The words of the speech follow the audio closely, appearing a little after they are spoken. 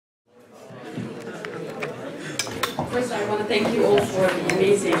First, I want to thank you all for the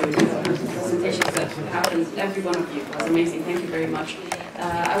amazing presentations that happened. Every one of you was amazing. Thank you very much.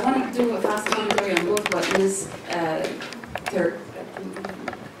 I want to do a fast commentary on both what Ms.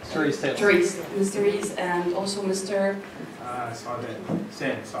 Therese and also Mr.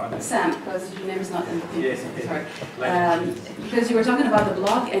 Sam, because your name is not in the paper. Yes. Sorry. Because you were talking about the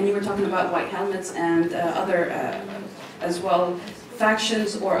blog and you were talking about white helmets and other as well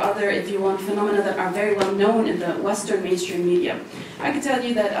factions or other, if you want, phenomena that are very well known in the Western mainstream media. I can tell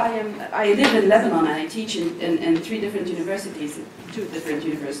you that I live in Lebanon and I teach in 3 different universities, 2 different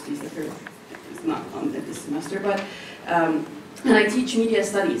universities. The third is not on this semester, but and I teach media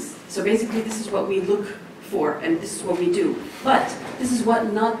studies. So basically, this is what we look for, and this is what we do. But this is what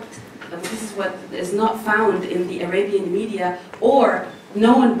is not found in the Arabian media or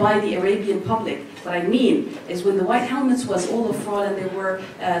known by the Arabian public. What I mean is when the white helmets was all a fraud and they were,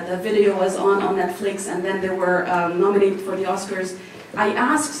 the video was on Netflix and then they were nominated for the Oscars, I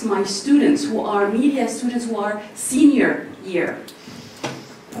asked my students who are media students who are senior year,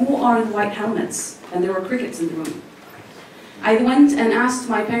 who are the white helmets? And there were crickets in the room. I went and asked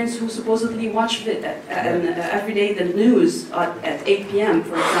my parents who supposedly watch every day the news at 8 p.m.,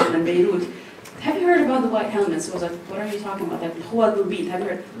 for example, in Beirut, have you heard about the white helmets? I was like, what are you talking about? Have you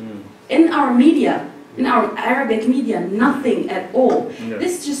heard? In our media, in our Arabic media, nothing at all. No.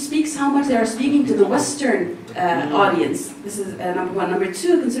 This just speaks how much they are speaking to the Western audience. This is number one. Number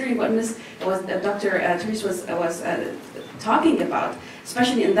two, considering what Dr. Therese was talking about,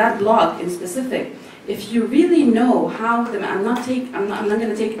 especially in that blog in specific, if you really know how I'm not going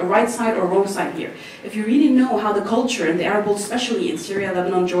to take a right side or wrong side here. If you really know how the culture in the Arab world, especially in Syria,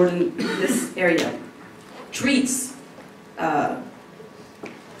 Lebanon, Jordan, this area, treats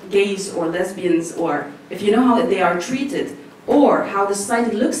gays or lesbians, or if you know how they are treated, or how the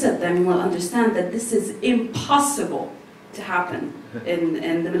society looks at them, you will understand that this is impossible to happen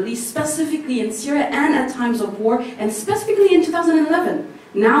in the Middle East, specifically in Syria and at times of war, and specifically in 2011.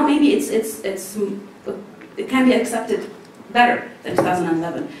 Now maybe it can be accepted better than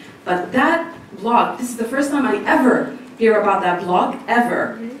 2011. But that blog, this is the first time I ever hear about that blog,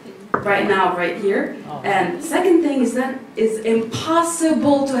 ever, right now, right here. And second thing is that it's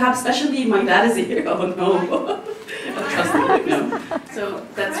impossible to have, especially my dad is here, oh no. Trust me, no. So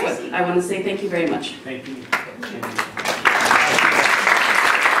that's what I want to say. Thank you very much. Thank you.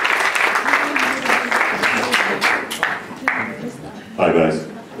 Hi guys.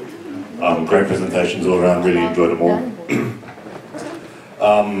 Great presentations all around, really enjoyed them all.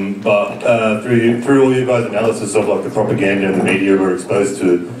 But through all you guys' analysis of like the propaganda and the media we're exposed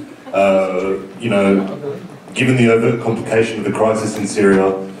to, you know, given the overt complication of the crisis in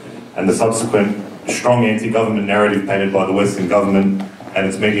Syria and the subsequent strong anti-government narrative painted by the Western government and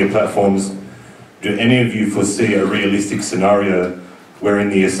its media platforms, do any of you foresee a realistic scenario wherein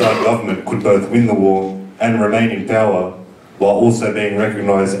the Assad government could both win the war and remain in power while also being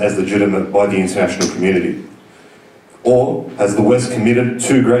recognised as legitimate by the international community? Or has the West committed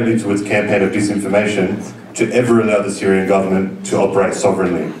too greatly to its campaign of disinformation to ever allow the Syrian government to operate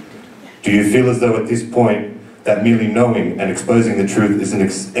sovereignly? Do you feel as though at this point that merely knowing and exposing the truth is an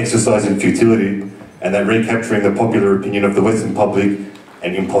exercise in futility, and that recapturing the popular opinion of the Western public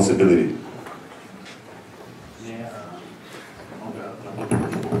an impossibility?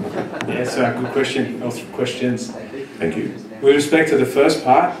 Yeah, so good question. Lots of questions. Thank you. With respect to the first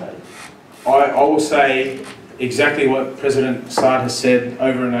part, I will say exactly what President Assad has said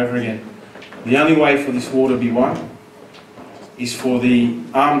over and over again. The only way for this war to be won is for the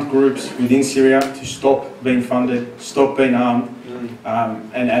armed groups within Syria to stop being funded, stop being armed,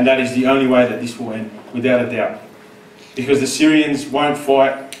 and that is the only way that this will end, without a doubt. Because the Syrians won't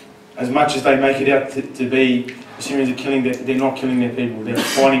fight as much as they make it out to be. The Syrians are killing they're not killing their people, they're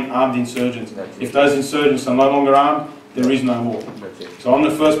fighting armed insurgents. If those insurgents are no longer armed, there is no war. So on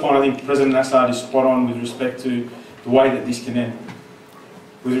the first point, I think President Assad is spot on with respect to the way that this can end.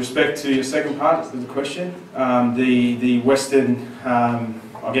 With respect to your second part of the question, the Western,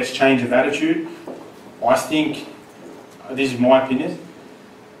 I guess, change of attitude, I think, this is my opinion,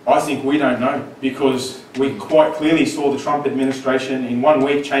 I think we don't know, because we quite clearly saw the Trump administration in 1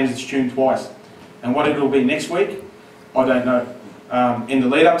 week change its tune twice. And what it will be next week, I don't know. In the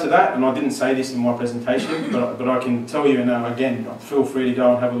lead up to that, and I didn't say this in my presentation, but I can tell you, and again, feel free to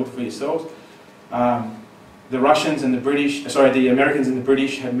go and have a look for yourselves. The Russians and the British, the Americans and the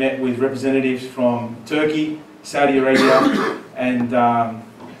British have met with representatives from Turkey, Saudi Arabia, and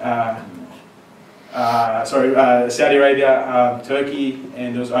Saudi Arabia, Turkey,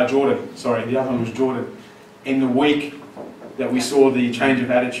 and it was Jordan. Sorry, the other one was Jordan. In the week that we saw the change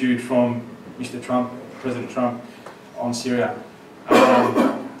of attitude from Mr. Trump, President Trump. on Syria.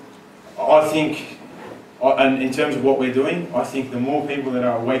 I think, and in terms of what we're doing, I think the more people that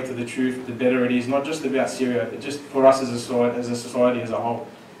are awake to the truth, the better it is, not just about Syria, but just for us as a society as a whole.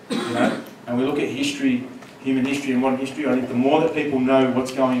 You know? And we look at history, human history and modern history, I think the more that people know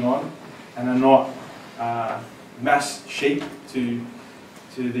what's going on and are not mass sheep to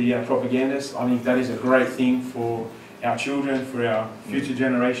the propagandists, I think that is a great thing for our children, for our future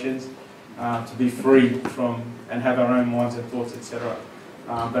generations, to be free from and have our own minds and thoughts, etc.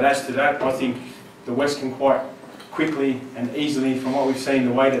 But as to that, I think the West can quite quickly and easily, from what we've seen,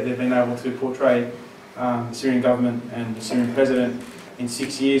 the way that they've been able to portray the Syrian government and the Syrian president in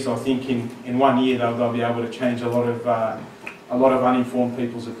 6 years, I think in 1 year they'll be able to change a lot of uninformed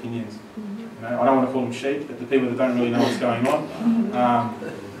people's opinions. You know, I don't want to call them sheep, but the people that don't really know what's going on.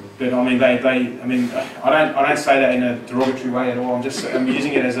 But I mean, I don't say that in a derogatory way at all. I'm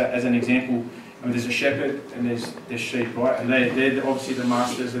using it as an example. I mean, there's a shepherd and there's sheep, right? And they're obviously the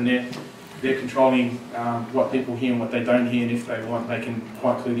masters, and they're controlling what people hear and what they don't hear, and if they want, they can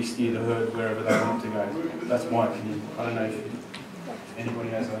quite clearly steer the herd wherever they want to go. That's my opinion. I don't know if anybody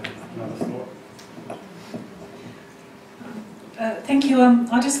has another thought. Thank you.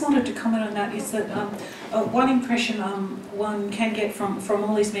 I just wanted to comment on that, is that one impression one can get from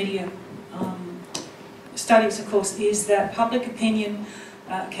all these media studies, of course, is that public opinion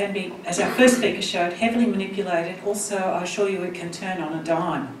can be, as our first speaker showed, heavily manipulated. Also, I assure you, it can turn on a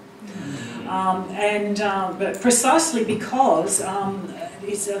dime. But precisely because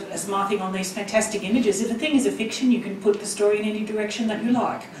it's a smarting on these fantastic images. If a thing is a fiction, you can put the story in any direction that you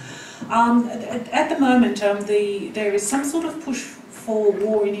like. At the moment, there is some sort of push for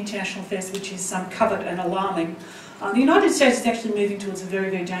war in international affairs, which is covered and alarming. The United States is actually moving towards a very,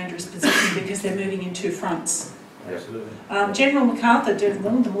 very dangerous position because they're moving in two fronts. Absolutely. General MacArthur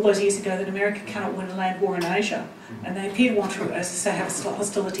warned them all those years ago that America cannot win a land war in Asia, and they appear to want to, as I say, have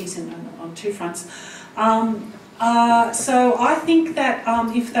hostilities on two fronts. So I think that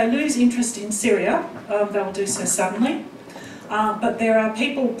if they lose interest in Syria, they will do so suddenly. But there are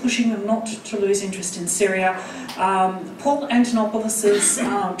people pushing them not to lose interest in Syria. Paul Antonopoulos'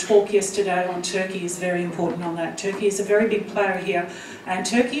 talk yesterday on Turkey is very important on that. Turkey is a very big player here, and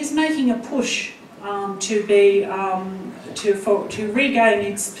Turkey is making a push to regain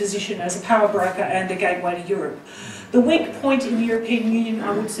its position as a power broker and a gateway to Europe. The weak point in the European Union,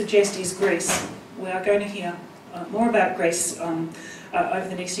 I would suggest, is Greece. We are going to hear more about Greece over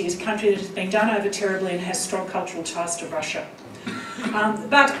the next years, a country that has been done over terribly and has strong cultural ties to Russia.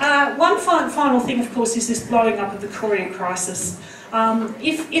 But one final thing, of course, is this blowing up of the Korea crisis.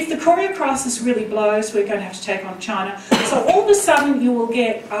 If the Korea crisis really blows, we're going to have to take on China. So all of a sudden you will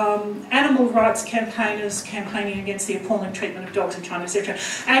get animal rights campaigners campaigning against the appalling treatment of dogs in China, etc.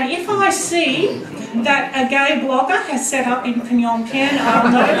 And if I see that a gay blogger has set up in Phnom Penh, I'll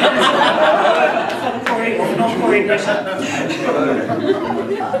know that it's for the North Korean mission.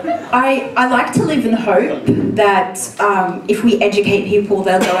 I like to live in hope that if we educate people,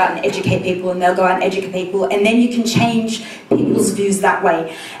 they'll go out and educate people, and they'll go out and educate people, and then you can change people's views that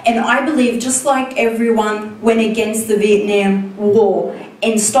way. And I believe, just like everyone went against the Vietnam War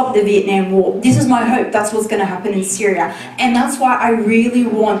and stopped the Vietnam War, this is my hope. That's what's going to happen in Syria. And that's why I really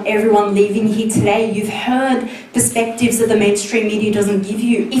want everyone leaving here today. You've heard perspectives that the mainstream media doesn't give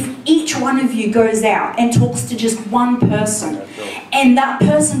you. If each one of you goes out and talks to just one person, and that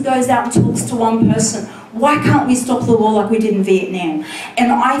person goes out and talks to one person, why can't we stop the war like we did in Vietnam?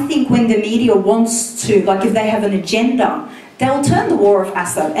 And I think when the media wants to, like if they have an agenda, they'll turn the war of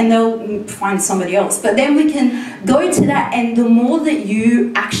Assad and they'll find somebody else. But then we can go to that, and the more that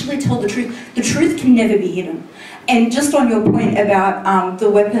you actually tell the truth can never be hidden. And just on your point about the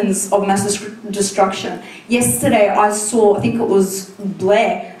weapons of mass destruction, yesterday I saw, I think it was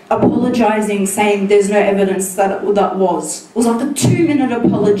Blair, apologising, saying there's no evidence that it was. It was like a 2-minute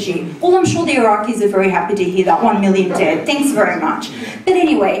apology. Well, I'm sure the Iraqis are very happy to hear that. 1 million dead. Thanks very much. But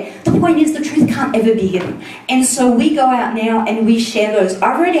anyway, the point is the truth can't ever be hidden. And so we go out now and we share those.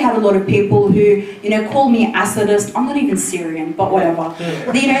 I've already had a lot of people who, call me Assadist. I'm not even Syrian, but whatever.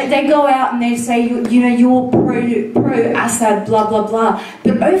 They go out and they say, you're pro-Assad, blah, blah, blah.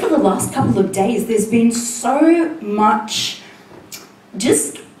 But over the last couple of days, there's been so much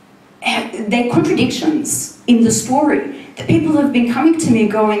they're contradictions in the story that people have been coming to me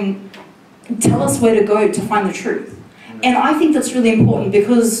going, tell us where to go to find the truth. And I think that's really important,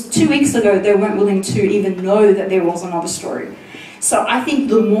 because 2 weeks ago they weren't willing to even know that there was another story. So I think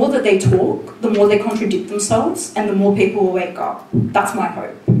the more that they talk, the more they contradict themselves, and the more people will wake up. That's my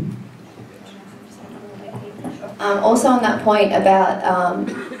hope. Also on that point about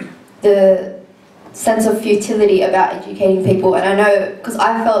sense of futility about educating people. And I know, because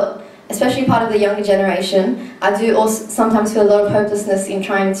I felt, especially part of the younger generation, I do also sometimes feel a lot of hopelessness in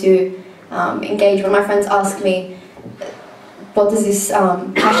trying to engage. When my friends ask me, what does this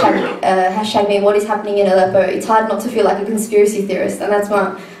hashtag mean, what is happening in Aleppo, it's hard not to feel like a conspiracy theorist, and that's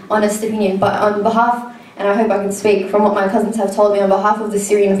my honest opinion. But on behalf, and I hope I can speak from what my cousins have told me, on behalf of the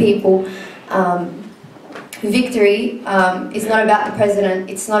Syrian people, victory is not about the president.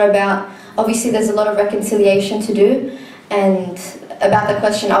 It's not about, obviously there's a lot of reconciliation to do, and about the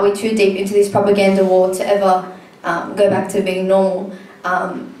question, are we too deep into this propaganda war to ever go back to being normal?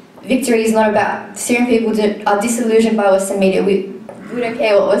 Victory is not about, Syrian people are disillusioned by Western media. We don't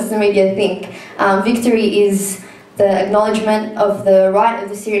care what Western media think. Victory is the acknowledgement of the right of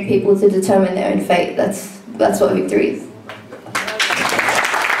the Syrian people to determine their own fate. That's what victory is.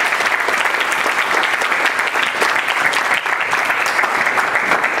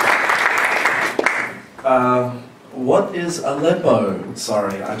 What is Aleppo?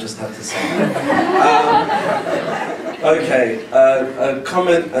 Sorry, I just had to say that. Okay, a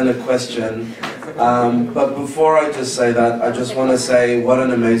comment and a question. But before I just say that, I just want to say what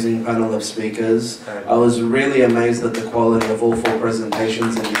an amazing panel of speakers. I was really amazed at the quality of all 4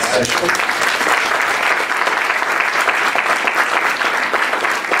 presentations in this session.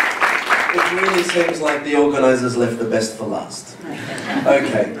 It really seems like the organisers left the best for last.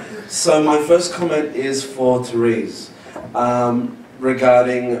 Okay. So my first comment is for Therese,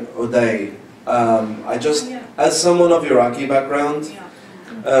 regarding Uday. As someone of Iraqi background,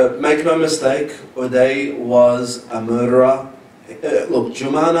 make no mistake, Uday was a murderer. Look,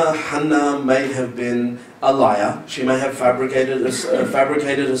 Jumana Hanna may have been a liar. She may have fabricated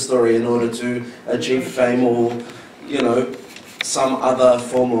a story in order to achieve fame or, you know, some other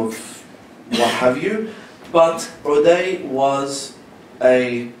form of what have you. But Uday was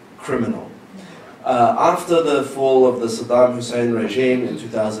a criminal. After the fall of the Saddam Hussein regime in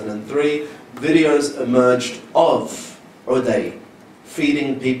 2003, videos emerged of Uday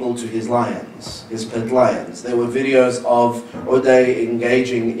feeding people to his lions, his pet lions. There were videos of Uday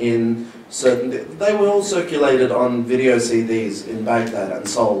engaging in certain... They were all circulated on video CDs in Baghdad and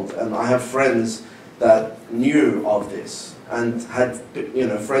sold, and I have friends that knew of this and had, you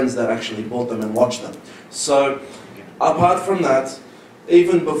know, friends that actually bought them and watched them. So, apart from that,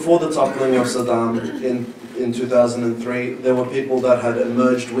 even before the toppling of Saddam in 2003, there were people that had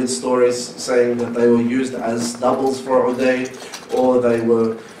emerged with stories saying that they were used as doubles for Uday, or they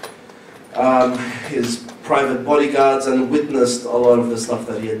were his private bodyguards, and witnessed a lot of the stuff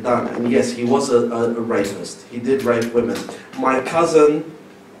that he had done. And yes, he was a rapist. He did rape women. My first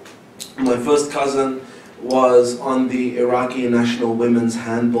cousin, was on the Iraqi national women's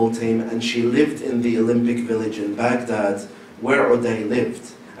handball team, and she lived in the Olympic Village in Baghdad, where Uday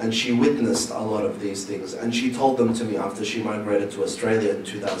lived, and she witnessed a lot of these things, and she told them to me after she migrated to Australia in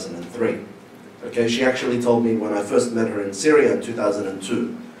 2003. Okay, she actually told me when I first met her in Syria in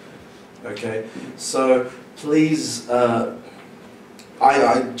 2002. Okay, so please, I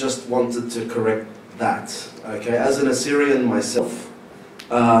just wanted to correct that. Okay, as an Assyrian myself,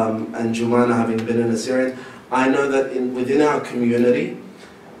 and Jumana having been an Assyrian, I know that within our community,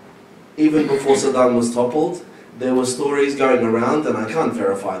 even before Saddam was toppled, there were stories going around, and I can't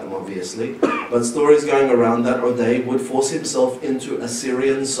verify them obviously, but stories going around that Uday would force himself into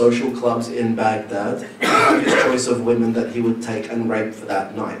Assyrian social clubs in Baghdad and have his choice of women that he would take and rape for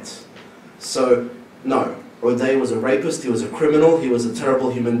that night. So, no, Uday was a rapist, he was a criminal, he was a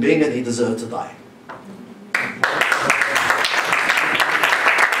terrible human being, and he deserved to die.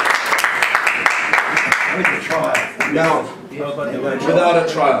 Now, without a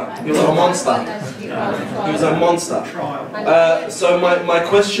trial, he was a monster. He was a monster. So my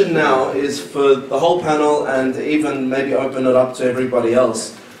question now is for the whole panel, and even maybe open it up to everybody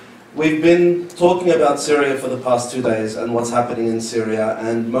else. We've been talking about Syria for the past 2 days and what's happening in Syria,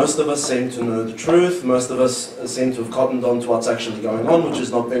 and most of us seem to know the truth. Most of us seem to have cottoned on to what's actually going on, which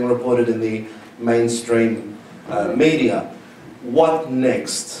is not being reported in the mainstream media. What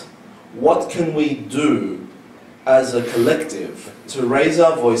next? What can we do as a collective to raise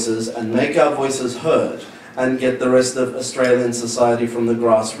our voices and make our voices heard and get the rest of Australian society from the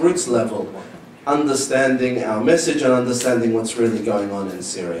grassroots level understanding our message and understanding what's really going on in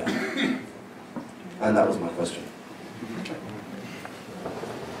Syria? And that was my question.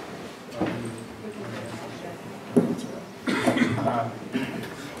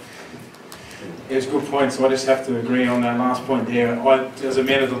 It's a good point, so I just have to agree on that last point there. As a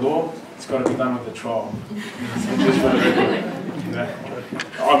man of the law, it's got to be done with the trial.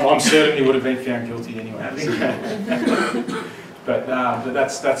 I'm certain he would have been found guilty anyway. But But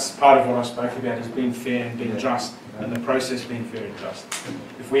that's part of what I spoke about, is being fair and being just, and the process being fair and just.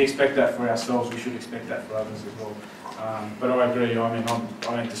 If we expect that for ourselves, we should expect that for others as well. But I agree. I mean, I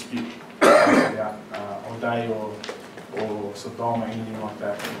don't dispute about O'Day or Saddam or anything like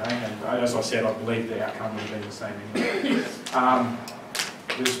that. You know? And as I said, I believe the outcome would have been the same anyway.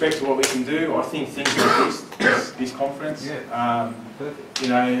 With respect to what we can do, I think things like this conference, you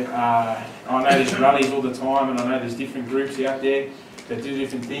know, I know there's rallies all the time, and I know there's different groups out there that do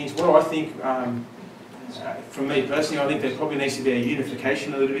different things. What I think, from me personally, I think there probably needs to be a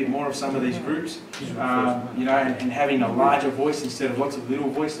unification a little bit more of some of these groups, you know, and having a larger voice instead of lots of little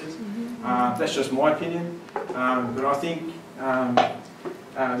voices. That's just my opinion, but I think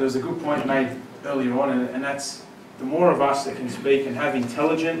there was a good point made earlier on, and that's the more of us that can speak and have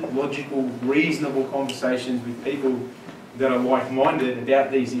intelligent, logical, reasonable conversations with people that are like-minded about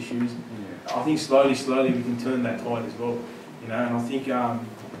these issues, I think slowly we can turn that tide as well. You know, and I think, I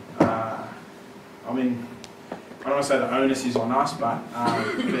mean, I don't want to say the onus is on us, but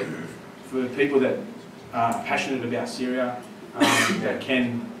for people that are passionate about Syria, that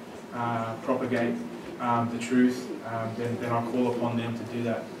can propagate the truth, then I call upon them to do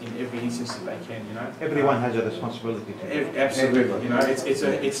that in every instance that they can. You know, everyone has a responsibility to absolutely. Everybody. You know,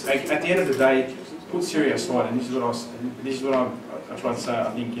 it's at the end of the day, put Syria aside, and this is what I tried to say.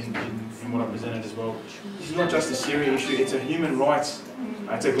 I think in what I presented as well. This is not just a Syria issue; it's a human rights.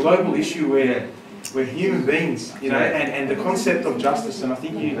 It's a global issue where we're human beings. You know, and the concept of justice. And I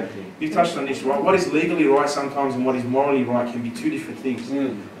think you touched on this, right? What is legally right sometimes and what is morally right can be two different things.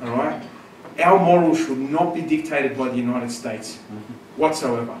 All right. Our morals should not be dictated by the United States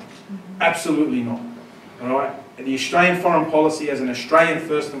whatsoever. Absolutely not. All right? The Australian foreign policy, as an Australian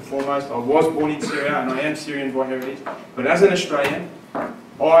first and foremost, I was born in Syria and I am Syrian by heritage, but as an Australian,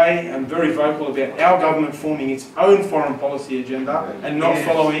 I am very vocal about our government forming its own foreign policy agenda and not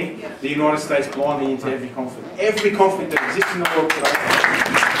following the United States blindly into every conflict. Every conflict that exists in the world today.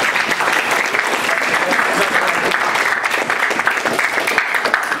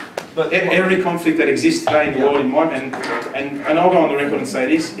 But every conflict that exists today in the world, in my and I'll go on the record and say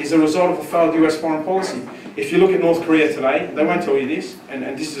this, is a result of a failed US foreign policy. If you look at North Korea today, they won't tell you this,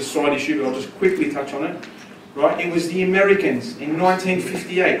 and this is a side issue, but I'll just quickly touch on it. Right? It was the Americans in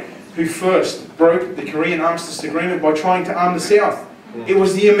 1958 who first broke the Korean Armistice Agreement by trying to arm the South. It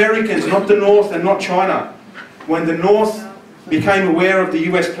was the Americans, not the North and not China. When the North became aware of the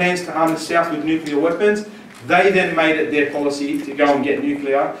US plans to arm the South with nuclear weapons, they then made it their policy to go and get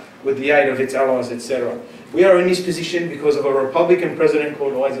nuclear with the aid of its allies, etc. We are in this position because of a Republican president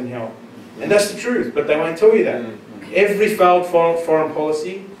called Eisenhower. And that's the truth, but they won't tell you that. Every failed foreign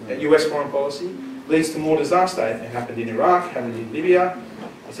policy, US foreign policy, leads to more disaster. It happened in Iraq, it happened in Libya,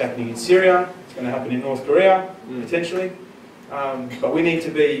 it's happening in Syria, it's going to happen in North Korea, potentially. But we need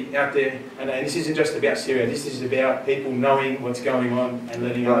to be out there, and this isn't just about Syria, this is about people knowing what's going on and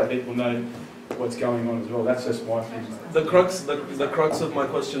letting other people know what's going on as well. That's just my thing. The crux of my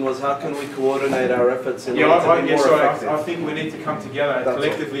question was, how can we coordinate our efforts in order to be more effective? I think we need to come together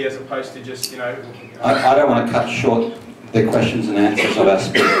collectively as opposed to just, you know... I don't want to cut short the questions and answers of our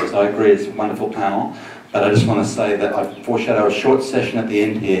speakers. I agree, it's a wonderful panel, but I just want to say that I foreshadow a short session at the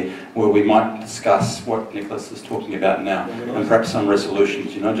end here where we might discuss what Nicholas is talking about now and perhaps some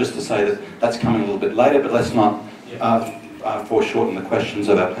resolutions, you know, just to say that that's coming a little bit later, but let's not foreshorten the questions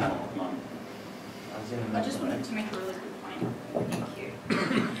of our panel. I just wanted to make a really good point. Thank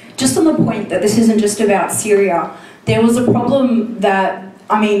you. Just on the point that this isn't just about Syria, there was a problem that,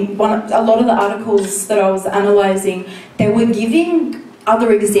 I mean, a lot of the articles that I was analysing, they were giving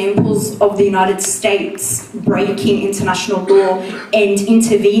other examples of the United States breaking international law and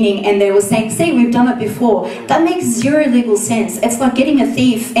intervening, and they were saying, see, we've done it before. That makes zero legal sense. It's like getting a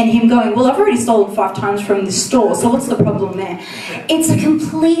thief and him going, well, I've already stolen 5 times from this store, so what's the problem there? It's a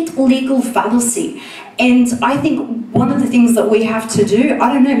complete legal fallacy. And I think one of the things that we have to do,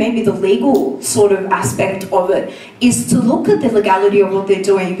 I don't know, maybe the legal sort of aspect of it, is to look at the legality of what they're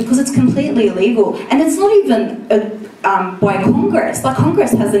doing, because it's completely illegal. And it's not even by Congress. Like,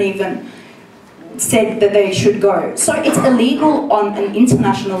 Congress hasn't even said that they should go. So it's illegal on an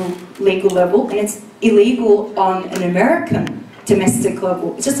international legal level, and it's illegal on an American domestic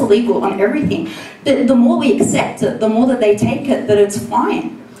level. It's just illegal on everything. The more we accept it, the more that they take it, that it's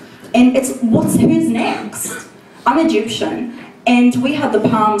fine. And it's, who's next? I'm Egyptian, and we had the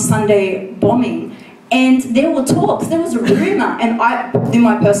Palm Sunday bombing, and there were talks, there was a rumour, and in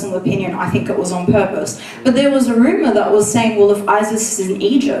my personal opinion, I think it was on purpose, but there was a rumour that was saying, well, if ISIS is in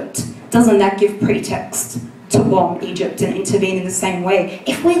Egypt, doesn't that give pretext to bomb Egypt and intervene in the same way?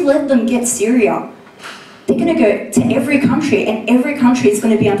 If we let them get Syria, they're going to go to every country, and every country is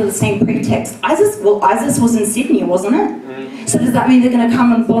going to be under the same pretext. ISIS was in Sydney, wasn't it? So does that mean they're going to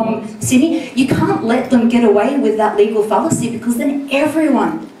come and bomb Sydney? You can't let them get away with that legal fallacy, because then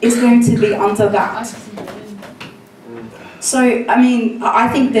everyone is going to be under that. So, I mean, I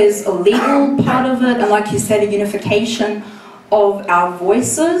think there's a legal part of it, and like you said, a unification of our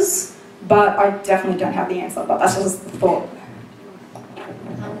voices, but I definitely don't have the answer, but that's just the thought.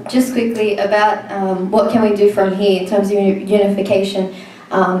 Just quickly about what can we do from here in terms of unification.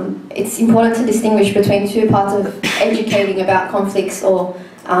 It's important to distinguish between two parts of educating about conflicts or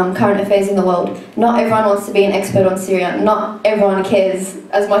current affairs in the world. Not everyone wants to be an expert on Syria. Not everyone cares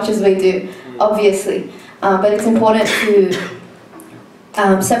as much as we do, obviously. But it's important to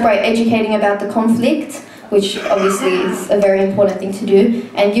separate educating about the conflict, which obviously is a very important thing to do,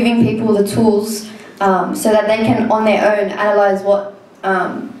 and giving people the tools so that they can, on their own, analyse what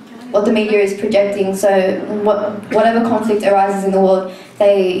the media is projecting. So whatever conflict arises in the world,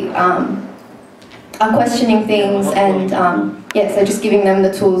 they are questioning things, and yeah, so just giving them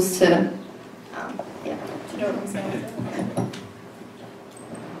the tools to do what I'm saying.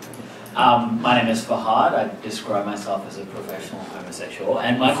 My name is Fahad. I describe myself as a professional homosexual,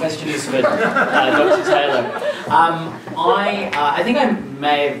 and my question is for Dr. Taylor. I think I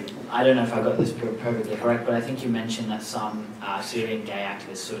may have, I don't know if I got this perfectly correct, but I think you mentioned that some Syrian gay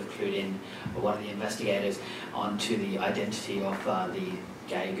activists sort of clued in, or one of the investigators, onto the identity of the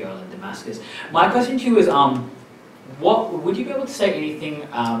gay girl in Damascus. My question to you is, what would you be able to say anything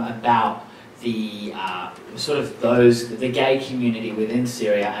about the sort of the gay community within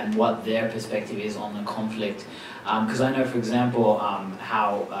Syria and what their perspective is on the conflict? Because I know, for example,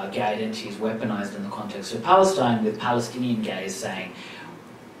 how gay identity is weaponized in the context of Palestine, with Palestinian gays saying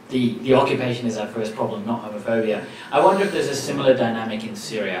the occupation is our first problem, not homophobia. I wonder if there's a similar dynamic in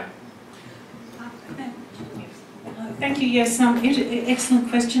Syria. Thank you. Yes, excellent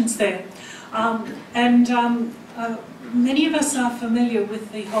questions there. Many of us are familiar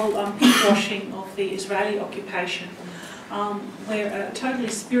with the whole pinkwashing of the Israeli occupation, where a totally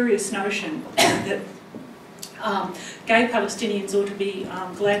spurious notion that gay Palestinians ought to be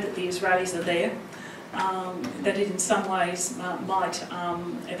glad that the Israelis are there, that it in some ways might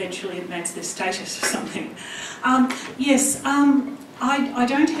eventually advance their status or something. Yes, I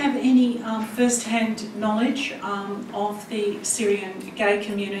don't have any first-hand knowledge of the Syrian gay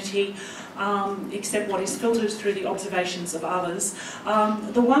community, except what is filtered through the observations of others.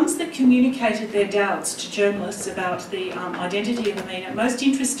 The ones that communicated their doubts to journalists about the identity of Amina, most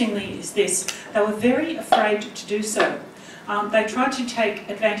interestingly is this: they were very afraid to do so. They tried to take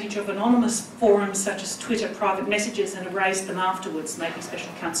advantage of anonymous forums such as Twitter private messages and erased them afterwards, making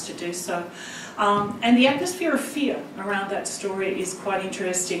special accounts to do so. And the atmosphere of fear around that story is quite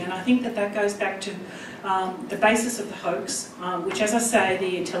interesting, and I think that goes back to the basis of the hoax, which, as I say,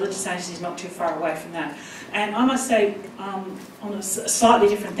 the intelligence agency is not too far away from that. And I must say, on a slightly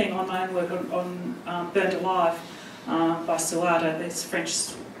different thing, on my own work on Burned Alive by Suada, this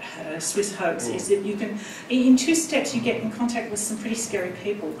French Swiss hoax, is that you can, in 2 steps, you get in contact with some pretty scary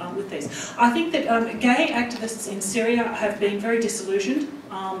people with these. I think that gay activists in Syria have been very disillusioned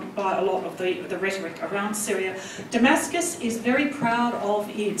by a lot of the rhetoric around Syria. Damascus is very proud of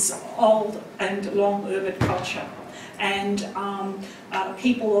its old and long urban culture, and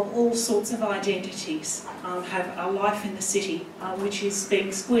people of all sorts of identities have a life in the city which is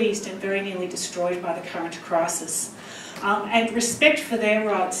being squeezed and very nearly destroyed by the current crisis. And respect for their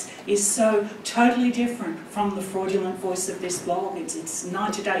rights is so totally different from the fraudulent voice of this blog. It's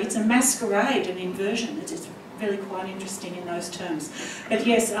night to day. It's a masquerade, an inversion. It's really quite interesting in those terms. But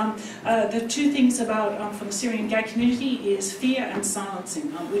yes, the two things about from the Syrian gay community is fear and silencing,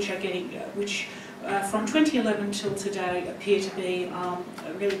 which are getting, from 2011 till today appear to be a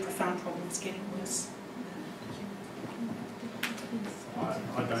really profound problem. It's getting worse.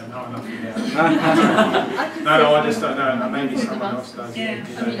 I don't know enough about it. No, I just don't know. Maybe someone else does. Yeah.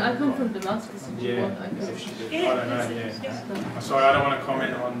 I mean, I come from Damascus. Yeah. I don't know, yeah. Sorry, I don't want to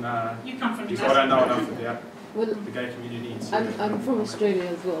comment on... You come from because I don't know enough about well, the gay community in Syria. I'm from Australia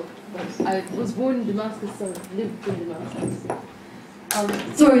as well. But I was born in Damascus, so I lived in Damascus.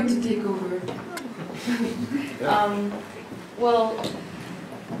 Sorry to take over. Well,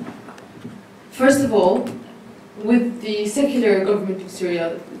 first of all, with the secular government of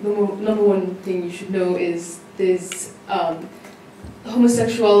Syria, the number one thing you should know is there's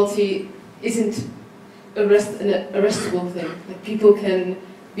homosexuality isn't an arrestable thing. Like, people can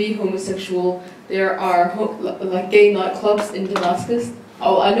be homosexual. There are like gay nightclubs in Damascus.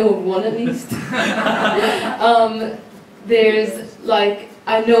 Oh, I know of one at least. There's like,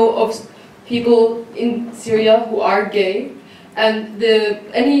 I know of people in Syria who are gay, and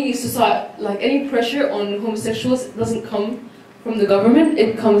any pressure on homosexuals doesn't come from the government,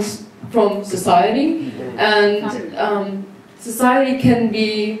 it comes from society, and society can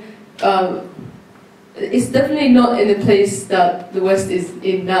be, it's definitely not in the place that the West is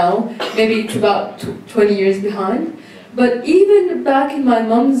in now, maybe it's about 20 years behind, but even back in my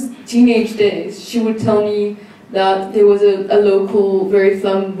mom's teenage days, she would tell me that there was a local, very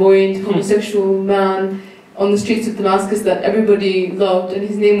flamboyant homosexual man on the streets of Damascus that everybody loved, and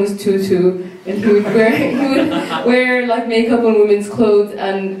his name was Tutu, and he would wear like makeup on women's clothes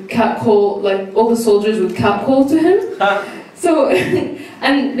and catcall, like all the soldiers would catcall to him. So,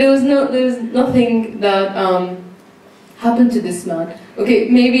 and there was nothing that happened to this man. Okay,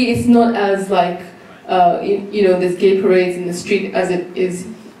 maybe it's not as like there's gay parades in the street as it is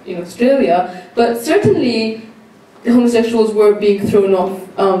in Australia, but certainly the homosexuals were being thrown off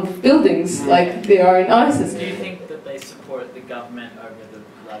buildings like they are in ISIS. Do you think that they support the government over the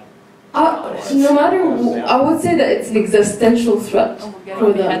no matter, I would say that it's an existential threat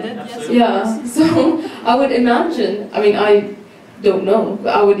for them. Yeah, so I would imagine, I mean I don't know,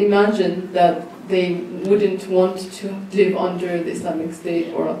 but I would imagine that they wouldn't want to live under the Islamic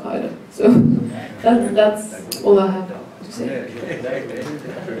State or Al-Qaeda. So that's all I have to say.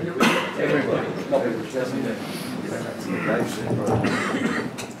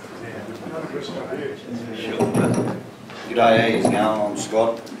 G'day, how you going? I'm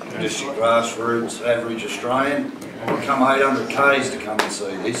Scott, just a grassroots average Australian. I've come 800 k's to come and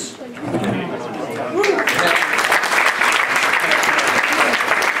see this.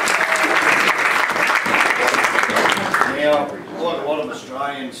 Now, like a lot of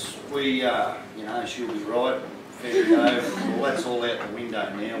Australians, we, she'll be right, fair go. Well, that's all out the window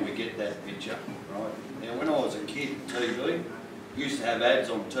now, we get that picture, right? Now, when I was a kid, TV, used to have ads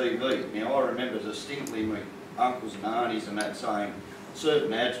on TV. Now, I remember distinctly my uncles and aunties and that saying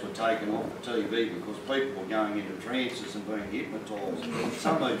certain ads were taken off the TV because people were going into trances and being hypnotised.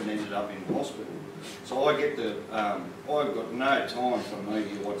 Some even ended up in hospital. So I get I've got no time for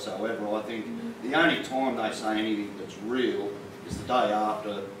media whatsoever. I think the only time they say anything that's real is the day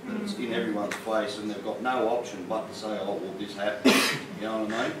after that it's in everyone's face and they've got no option but to say, oh, well, this happened. You know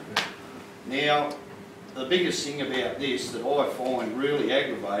what I mean? Now, the biggest thing about this that I find really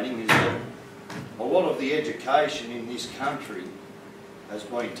aggravating is that a lot of the education in this country has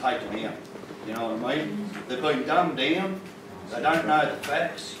been taken out. You know what I mean? They've been dumbed down, they don't know the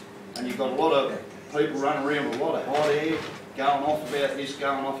facts, and you've got a lot of people running around with a lot of hot air, going off about this,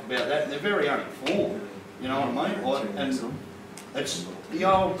 going off about that, and they're very uninformed. You know what I mean? And it's the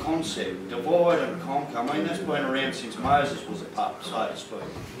old concept, divide and conquer. I mean, that's been around since Moses was a pup, so to speak.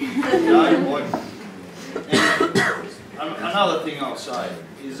 You know, like, and another thing I'll say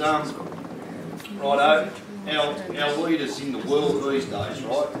is, righto, our leaders in the world these days,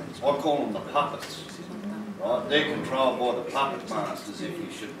 right, I call them the puppets, right? They're controlled by the puppet masters, if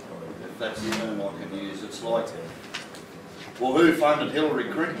that's the term I can use. It's like, well, who funded Hillary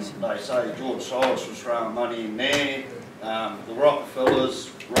Clinton? They say George Soros was throwing money in there, the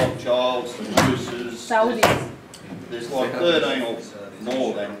Rockefellers, Rothschilds, the Bruces. Saudis. There's like 13 or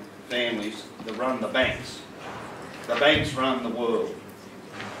more than families that run the banks. The banks run the world.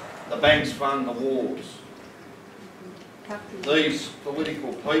 The banks fund the wars. These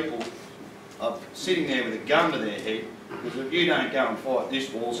political people are sitting there with a gun to their head because if you don't go and fight this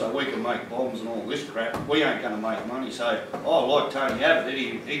war so we can make bombs and all this crap, we ain't going to make money. So, oh, like Tony Abbott,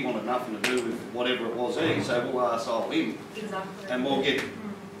 he wanted nothing to do with whatever it was there, so we'll arsehole him. Exactly. And we'll get,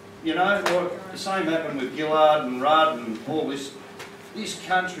 you know, like the same happened with Gillard and Rudd and all this. This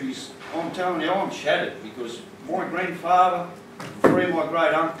country's, I'm telling you, I'm shattered because my grandfather, 3 of my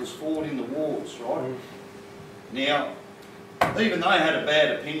great uncles fought in the wars, right? Now, even they had a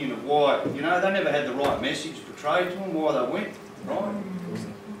bad opinion of why, you know, they never had the right message portrayed to them, why they went, right?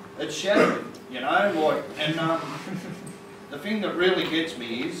 It's shattered, you know, like, and the thing that really gets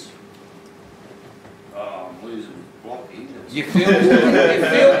me is, I'm losing block here. You feel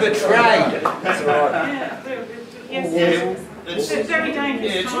betrayed. That's right. Yes. It's very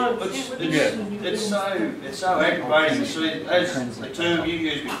dangerous. It's so aggravating to see, as the term you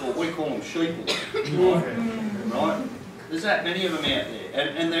used before, we call them sheeple, right? There's that many of them out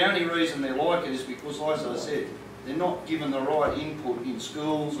there, and the only reason they're like it is because, as I said, they're not given the right input in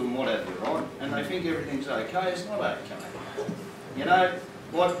schools and whatever, right? And they think everything's okay. It's not okay. You know,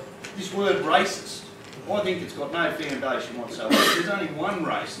 like this word racist, I think it's got no foundation whatsoever. There's only one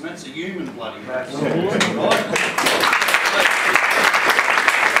race, and that's a human bloody race, right?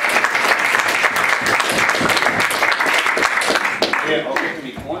 Yeah, I'll get to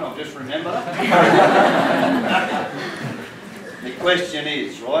my point. I've just remember that? The question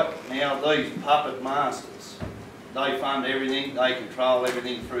is, right, now these puppet masters, they fund everything, they control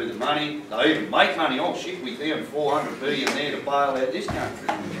everything through the money, they even make money. Oh shit, we found 400 billion there to bail out this country,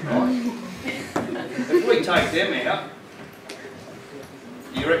 right? If we take them out,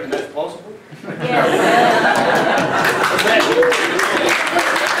 do you reckon that's possible?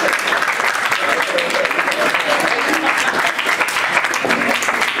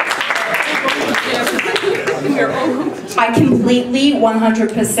 I completely,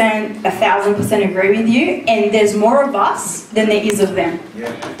 100%, 1000% agree with you, and there's more of us than there is of them.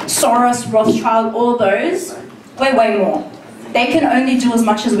 Soros, Rothschild, all those, way more. They can only do as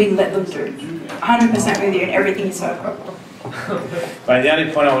much as we let them do. 100% with you and everything you spoke of. But the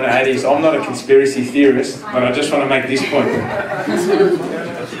only point I want to add is I'm not a conspiracy theorist, but I just want to make this point.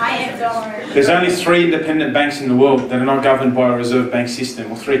 There's only 3 independent banks in the world that are not governed by a reserve bank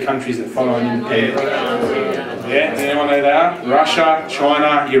system, or 3 countries that follow an independent. Yeah, does anyone know who they are? Russia,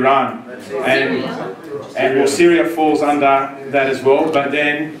 China, Iran. And well, Syria falls under that as well, but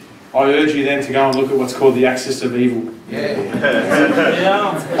then I urge you then to go and look at what's called the axis of evil.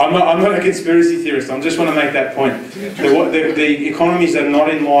 I'm not a conspiracy theorist, I just want to make that point. The economies are not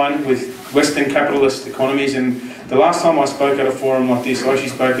in line with Western capitalist economies, and the last time I spoke at a forum like this, I actually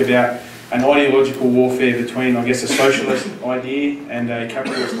spoke about an ideological warfare between, I guess, a socialist idea and a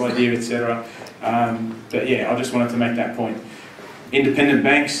capitalist idea, etc. But yeah, I just wanted to make that point. Independent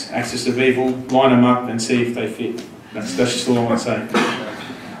banks, axis of evil, line them up and see if they fit. That's just all I want to say.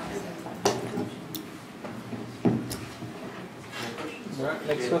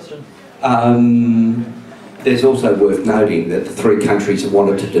 Next question. There's also worth noting that the 3 countries that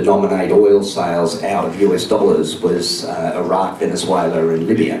wanted to denominate oil sales out of US dollars was Iraq, Venezuela and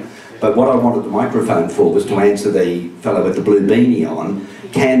Libya. But what I wanted the microphone for was to answer the fellow with the blue beanie on,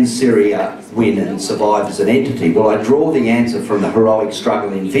 can Syria win and survive as an entity? Well, I draw the answer from the heroic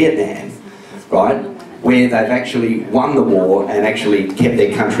struggle in Vietnam, right, where they've actually won the war and actually kept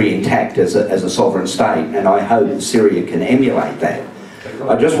their country intact as a sovereign state, and I hope Syria can emulate that.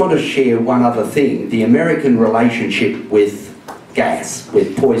 I just want to share one other thing. The American relationship with gas,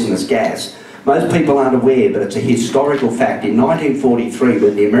 with poisonous gas. Most people aren't aware, but it's a historical fact. In 1943,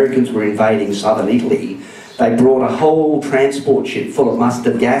 when the Americans were invading southern Italy, they brought a whole transport ship full of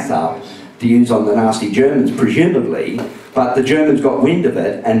mustard gas up to use on the nasty Germans, presumably, but the Germans got wind of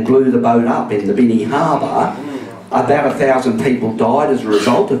it and blew the boat up in the Binney Harbour. About 1,000 people died as a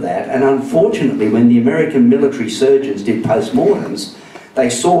result of that, and unfortunately, when the American military surgeons did post-mortems, they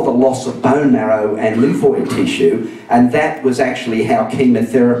saw the loss of bone marrow and lymphoid tissue, and that was actually how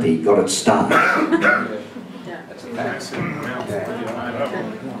chemotherapy got its start. That's a fact.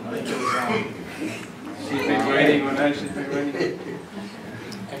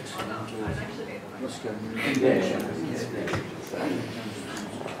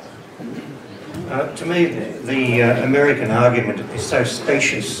 To me, the American argument is so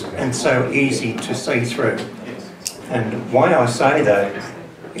specious and so easy to see through. And why I say that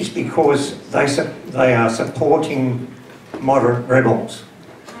is because they are supporting moderate rebels.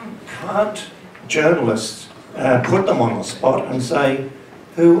 Can't journalists put them on the spot and say,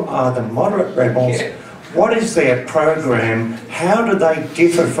 who are the moderate rebels? What is their program? How do they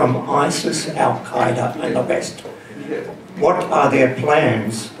differ from ISIS, Al-Qaeda and the West? What are their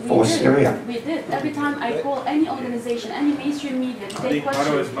plans for Syria? We did. Every time I call any organization, any mainstream media to take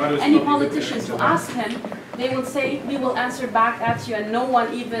questions, any politicians to ask him, they will say, we will answer back at you, and no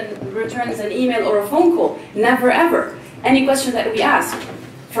one even returns an email or a phone call. Never ever. Any question that we ask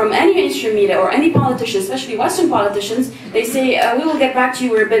from any mainstream media or any politician, especially Western politicians, they say, we will get back to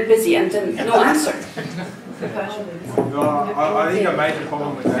you, we're a bit busy, and then no answer. Well, I think a major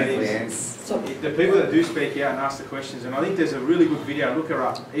problem with that is the people that do speak out and ask the questions, and I think there's a really good video, look her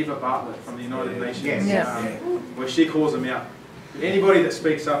up, Eva Bartlett from the United Nations, where she calls them out. Anybody that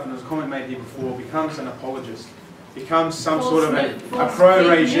speaks up, and there was a comment made here before, becomes an apologist, becomes some sort of a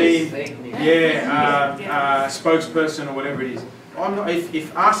pro-regime, spokesperson or whatever it is. I'm not,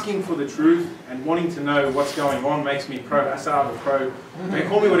 if asking for the truth and wanting to know what's going on makes me pro-Assad or pro,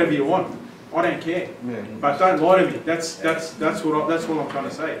 call me whatever you want. I don't care, but don't lie to me. That's what I'm trying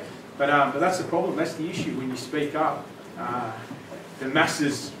to say. But that's the problem. That's the issue. When you speak up, the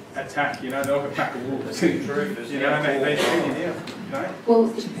masses attack. You know, they're like a pack of wolves. You know, and they shoot you down. You know? Well,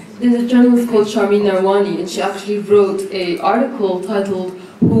 there's a journalist called Sharmeen Narwani, and she actually wrote an article titled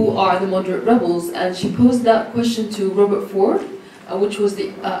 "Who Are the Moderate Rebels?" and she posed that question to Robert Ford, which was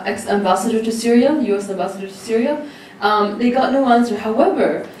the ex-ambassador to Syria, U.S. ambassador to Syria. They got no answer.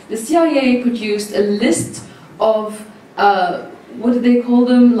 However, the CIA produced a list of what do they call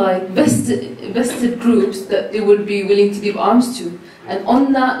them, like vested groups that they would be willing to give arms to. And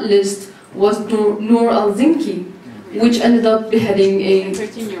on that list was Noor al-Zinki, which ended up beheading a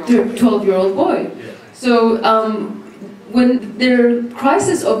 12-year-old boy. So when their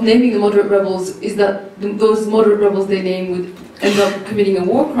crisis of naming the moderate rebels is that those moderate rebels they name would end up committing a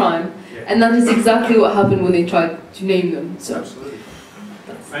war crime, and that is exactly what happened when they tried to name them. So. Absolutely.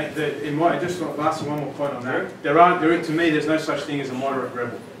 Just last one more point on that. To me, there's no such thing as a moderate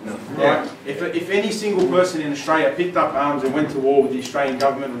rebel. No. Right? If any single person in Australia picked up arms and went to war with the Australian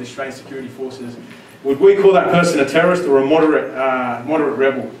government or the Australian security forces, would we call that person a terrorist or a moderate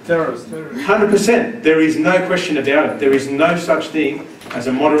rebel? Terrorist. 100%. There is no question about it. There is no such thing as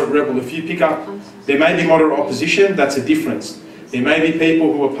a moderate rebel. If you pick up, there may be moderate opposition, that's a difference. There may be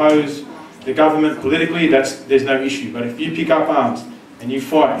people who oppose the government politically, there's no issue. But if you pick up arms and you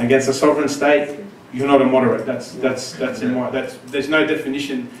fight against a sovereign state, you're not a moderate. There's no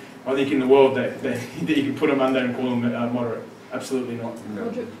definition, I think, in the world that you can put them under and call them moderate. Absolutely not.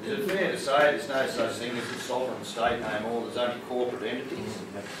 Is it fair to say there's no such thing as a sovereign state anymore? There's only corporate entities.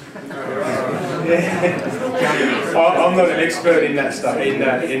 I'm not an expert in that stuff, in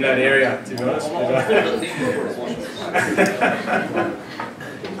that area, to be honest.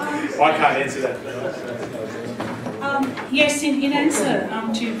 I can't answer that. Yes, in answer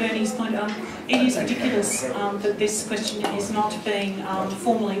to Bernie's point, it is ridiculous that this question is not being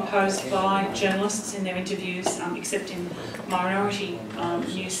formally posed by journalists in their interviews, except in minority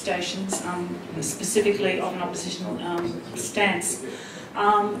news stations, specifically of an opposition stance.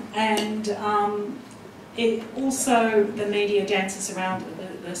 It also, the media dances around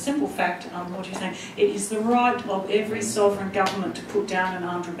the simple fact, what you're saying, it is the right of every sovereign government to put down an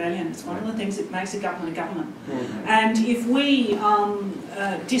armed rebellion. It's one of the things that makes a government a government. And if we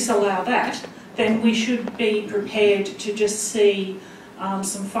disallow that, then we should be prepared to just see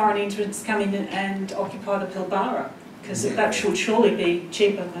some foreign entrants come in and occupy the Pilbara, because that should surely be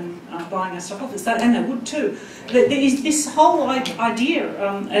cheaper than buying our stock office, and they would too. There is this whole idea,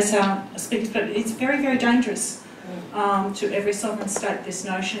 as our speaker said, it's very, very dangerous to every sovereign state, this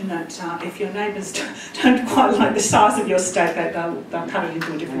notion that if your neighbours don't quite like the size of your state, they'll cut it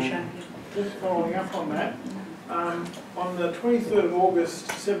into a different shape. Just following up on that, on the 23rd of August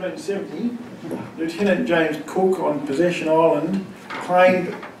 1770, Lieutenant James Cook on Possession Island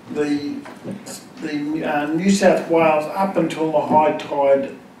claimed the New South Wales up until the high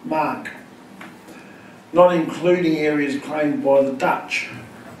tide mark, not including areas claimed by the Dutch.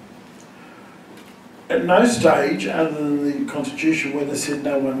 At no stage, other than the Constitution where they said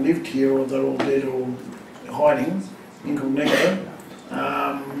no one lived here or they're all dead or hiding, incognito,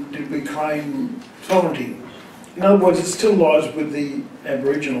 did we claim sovereignty. In other words, it still lies with the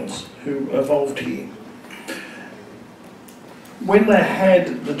Aboriginals who evolved here. When they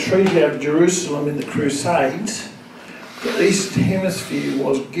had the Treaty of Jerusalem in the Crusades, the East Hemisphere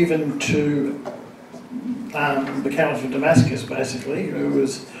was given to the Caliph of Damascus, basically, who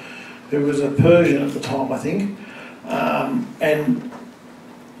was a Persian at the time, I think, and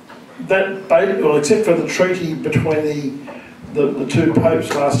that, well, except for the treaty between the two popes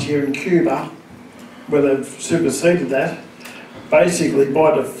last year in Cuba, where they've superseded that, basically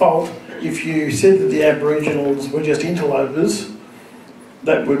by default, if you said that the Aboriginals were just interlopers,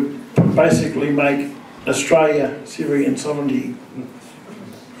 that would basically make Australia Syrian sovereignty.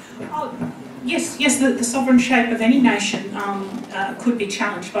 Yes, the sovereign shape of any nation could be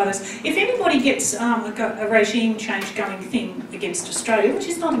challenged by this. If anybody gets a regime change going thing against Australia, which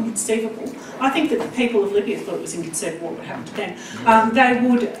is not inconceivable, I think that the people of Libya thought it was inconceivable what would happen to them. They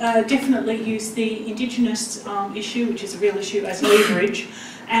would definitely use the Indigenous issue, which is a real issue, as leverage,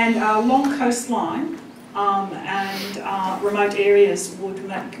 and our long coastline and remote areas would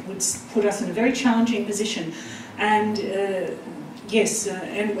put us in a very challenging position. And yes,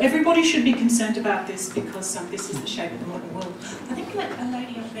 and everybody should be concerned about this because this is the shape of the modern world. I think a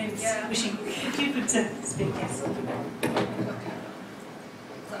lady up there is wishing if you could speak. Yes.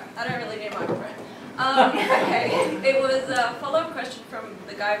 Sorry, I don't really need a microphone. Okay, it was a follow-up question from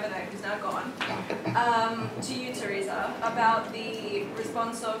the guy over there who's now gone to you, Teresa, about the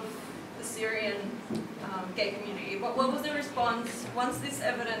response of the Syrian gay community. What was the response once this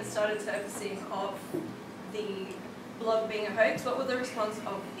evidence started surfacing of the blog being a hoax? What was the response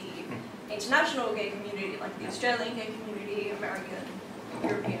of the international gay community, like the Australian gay community, American,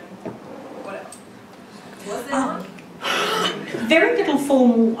 European, whatever? Was there one? Very little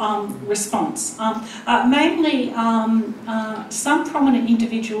formal response. Mainly, some prominent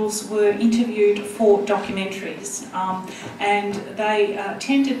individuals were interviewed for documentaries, and they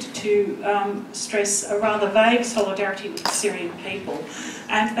tended to stress a rather vague solidarity with the Syrian people.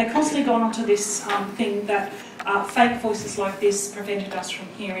 And they constantly got onto this thing that fake voices like this prevented us from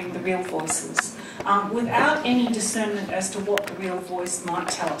hearing the real voices, without any discernment as to what the real voice might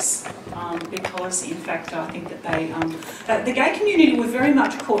tell us. Because, in fact, I think that they, the gay community were very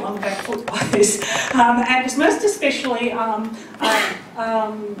much caught on the back foot by this, and most especially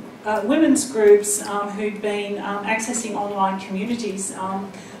women's groups who'd been accessing online communities,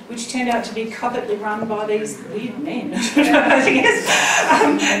 which turned out to be covertly run by these weird men,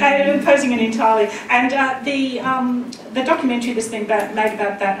 posing an entirely. And the documentary that's been made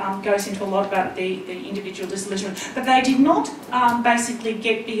about that goes into a lot about the individual disillusionment. But they did not basically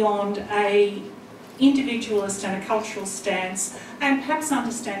get beyond a individualist and a cultural stance, and perhaps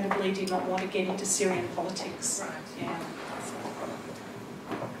understandably did not want to get into Syrian politics. Right. Yeah.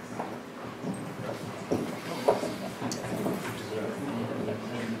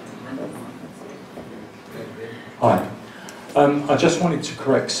 Hi. I just wanted to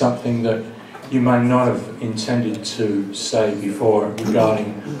correct something that you may not have intended to say before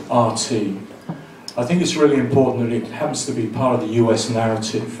regarding RT. I think it's really important that it happens to be part of the US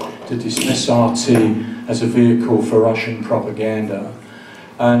narrative to dismiss RT as a vehicle for Russian propaganda.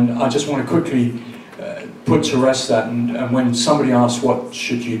 And I just want to quickly put to rest that, and when somebody asks what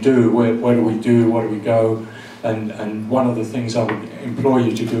should you do, where do we do, where do we go, and one of the things I would implore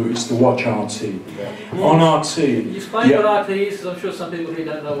you to do is to watch RT. Yeah. On RT... You explain what RT is, because I'm sure some people here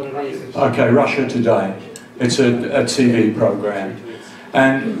don't know what it is. Okay, Russia Today. It's a TV program.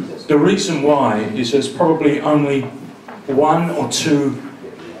 And the reason why is there's probably only 1 or 2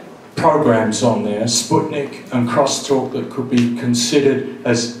 programs on there, Sputnik and Crosstalk, that could be considered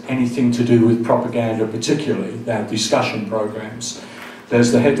as anything to do with propaganda particularly. They're discussion programs.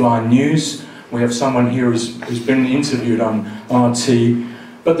 There's the headline news. We have someone here who's been interviewed on RT,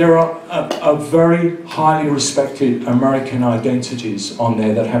 but there are very highly respected American identities on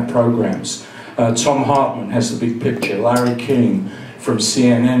there that have programs. Tom Hartman has the big picture. Larry King from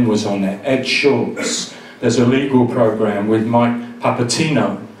CNN was on there. Ed Schultz. There's a legal program with Mike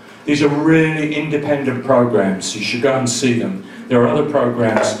Papatino. These are really independent programs. You should go and see them. There are other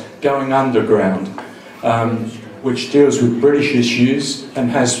programs going underground, which deals with British issues and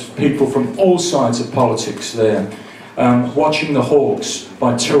has people from all sides of politics there. Watching the Hawks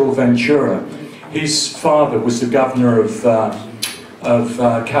by Tyrrell Ventura. His father was the governor of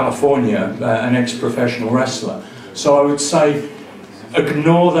California, an ex-professional wrestler. So I would say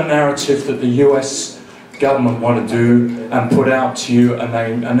ignore the narrative that the US government want to do and put out to you, and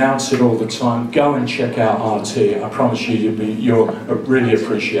they announce it all the time. Go and check out RT. I promise you, you'll really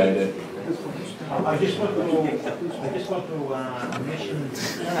appreciate it. I just want to mention.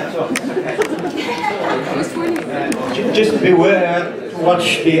 Just beware to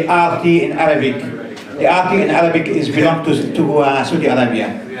watch the RT in Arabic. The RT in Arabic belongs to Saudi Arabia.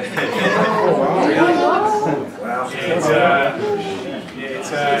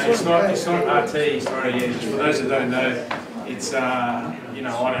 It's not RT. Sorry, for those that don't know, it's you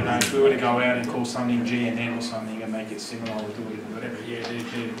know, I don't know, if we were to go out and call something GNN or something and make it similar or do it whatever, yeah,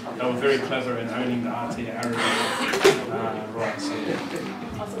 they were very clever in owning the RT Arabic rights.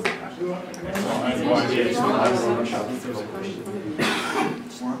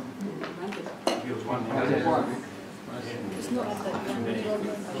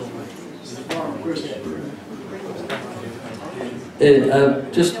 So,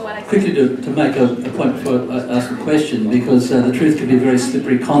 just quickly to make a point before I ask a question, because the truth can be a very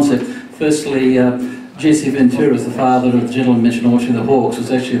slippery concept. Firstly, Jesse Ventura, the father of the gentleman mentioned watching the Hawks,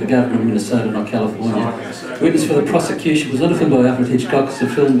 was actually the governor of Minnesota, not California. Witness for the prosecution was not a film by Alfred Hitchcock, it's a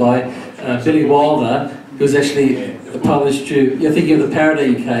film by Billy Wilder, who was actually published to, you're thinking of the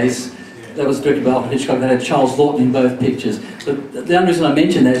Paradine case, that was directed by Alfred Hitchcock, that had Charles Lawton in both pictures. But the only reason I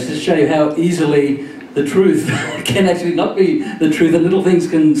mention that is to show you how easily the truth can actually not be the truth, and little things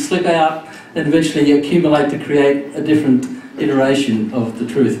can slip out and eventually accumulate to create a different iteration of the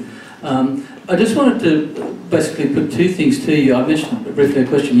truth. I just wanted to basically put 2 things to you. I mentioned briefly a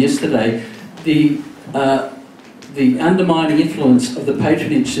question yesterday. The undermining influence of the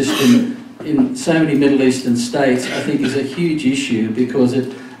patronage system in so many Middle Eastern states, I think, is a huge issue, because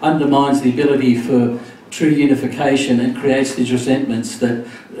it undermines the ability for true unification and creates these resentments that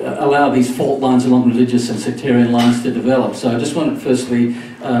allow these fault lines along religious and sectarian lines to develop. So I just wanted, firstly,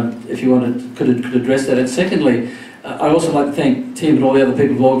 if you wanted, could address that. And secondly, I'd also like to thank Tim and all the other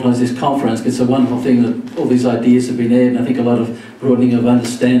people who've organised this conference. It's a wonderful thing that all these ideas have been aired, and I think a lot of broadening of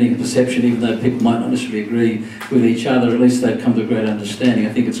understanding and perception, even though people might not necessarily agree with each other, at least they've come to a great understanding.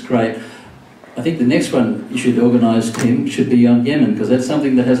 I think it's great. I think the next one you should organise, Tim, should be on Yemen, because that's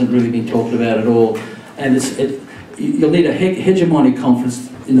something that hasn't really been talked about at all. And you'll need a hegemony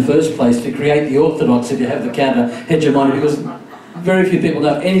conference in the first place to create the orthodox if you have the counter hegemony, because very few people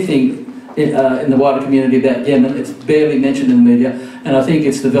know anything in the wider community about Yemen. It's barely mentioned in the media, and I think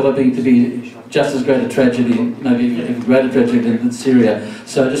it's developing to be just as great a tragedy, maybe even greater tragedy than Syria.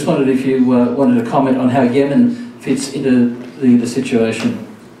 So I just wondered if you wanted to comment on how Yemen fits into the situation.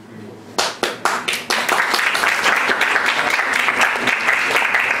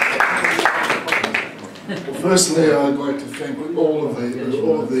 Firstly, I'd like to thank all of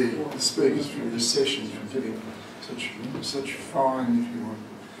the speakers from this session for giving such fine, if you want,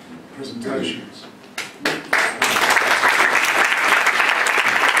 presentations.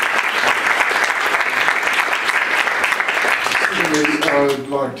 Secondly, I would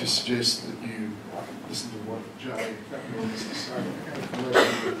like to suggest that you listen to what Jay has to say.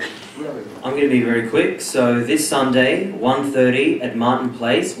 I'm going to be very quick. So this Sunday, 1:30 at Martin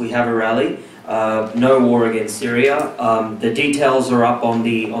Place, we have a rally. No war against Syria. The details are up on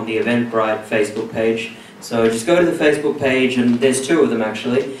the Eventbrite Facebook page. So just go to the Facebook page, and there's 2 of them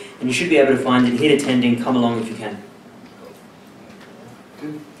actually, and you should be able to find it. Hit attending. Come along if you can.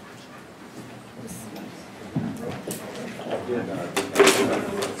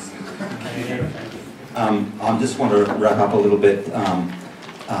 I just want to wrap up a little bit.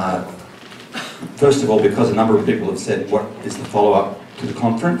 First of all, because a number of people have said what is the follow-up to the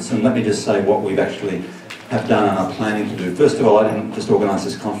conference, and let me just say what we've actually have done and are planning to do. First of all, I didn't just organise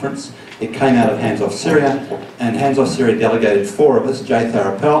this conference. It came out of Hands Off Syria, and Hands Off Syria delegated 4 of us, Jay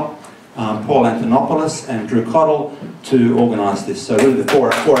Tharapel, Paul Antonopoulos and Drew Cottle, to organise this. So really the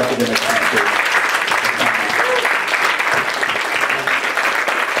 4 academics.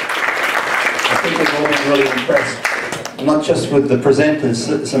 I think we've all been really impressed, not just with the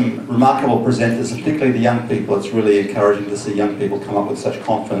presenters, some remarkable presenters, and particularly the young people. It's really encouraging to see young people come up with such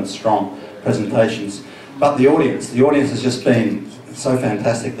confident, strong presentations. But the audience has just been so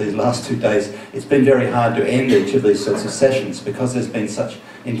fantastic these last 2 days. It's been very hard to end each of these sorts of sessions because there's been such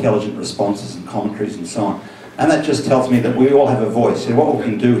intelligent responses and commentaries and so on. And that just tells me that we all have a voice. So what we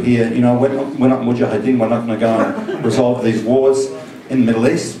can do here, you know, we're not mujahideen, we're not going to go and resolve these wars in the Middle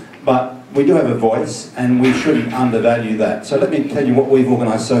East, but we do have a voice, and we shouldn't undervalue that. So let me tell you what we've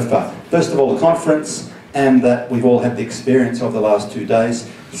organised so far. First of all, the conference, and that we've all had the experience of the last 2 days.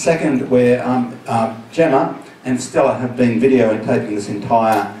 Second, where Gemma and Stella have been videotaping this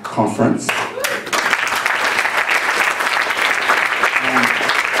entire conference.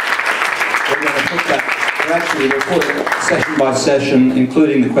 We're going to put that, we're actually recording session by session,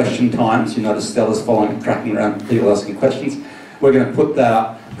 including the question times. You notice Stella's tracking around people asking questions. We're going to put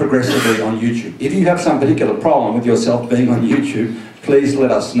that progressively on YouTube. If you have some particular problem with yourself being on YouTube, please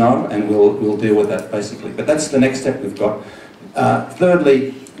let us know, and we'll deal with that basically. But that's the next step we've got.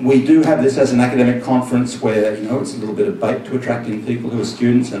 Thirdly, we do have this as an academic conference where, you know, it's a little bit of bait to attracting people who are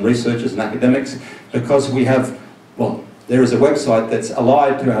students and researchers and academics, because we have, well, there is a website that's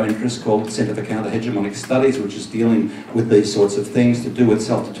allied to our interests called Centre for Counter-Hegemonic Studies, which is dealing with these sorts of things to do with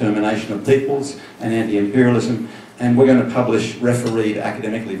self-determination of peoples and anti-imperialism. And we're going to publish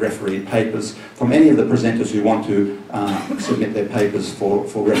academically refereed papers from any of the presenters who want to submit their papers for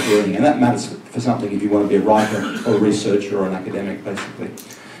refereeing. And that matters for something if you want to be a writer or a researcher or an academic, basically.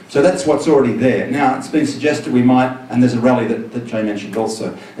 So that's what's already there. Now, it's been suggested we might, and there's a rally that Jay mentioned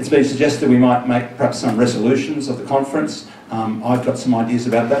also, it's been suggested we might make perhaps some resolutions of the conference. I've got some ideas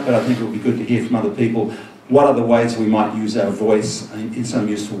about that, but I think it would be good to hear from other people what other ways we might use our voice in some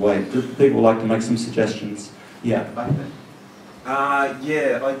useful way. Do people like to make some suggestions? Yeah, back there.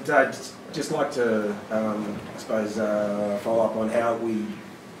 Yeah, I'd just like to, I suppose, follow up on how we,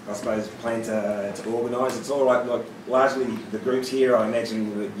 I suppose, plan to organise. It's all right, like largely the groups here. I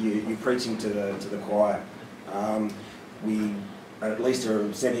imagine that you're preaching to the choir. We at least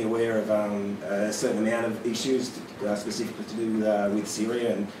are semi-aware of a certain amount of issues specifically to do with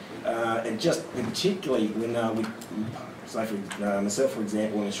Syria, and just particularly when we, say for myself, for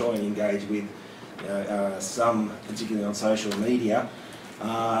example, when I try and engage with some, particularly on social media,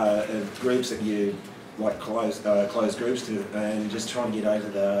 groups that you like closed groups to, and just trying to get over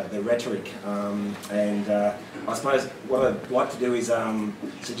the rhetoric. I suppose what I'd like to do is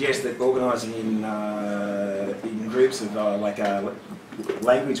suggest that organising in groups of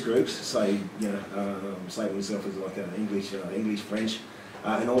language groups, say say myself as like English, French,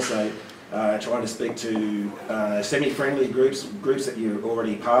 and also trying to speak to semi-friendly groups that you're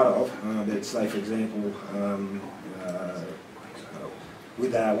already part of, that say, for example,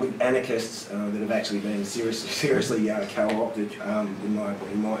 with anarchists that have actually been seriously co-opted, in my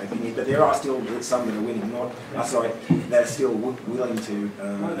opinion. But there are still some that are winning, that are still willing to.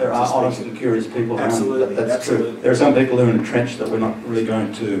 There are honest and curious people around. Absolutely, That's absolutely. true. There are some people who are entrenched that we're not really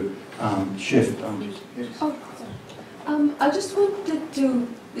going to shift. I just wanted to,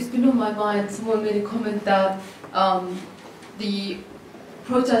 it's been on my mind, someone made a comment that the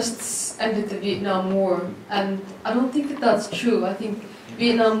protests ended the Vietnam War, and I don't think that that's true. I think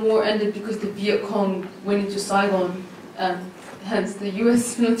Vietnam War ended because the Viet Cong went into Saigon, and hence the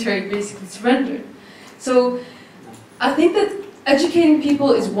US military basically surrendered. So I think that educating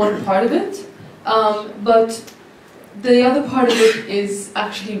people is one part of it, but the other part of it is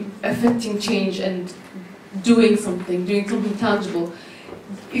actually affecting change and doing something tangible.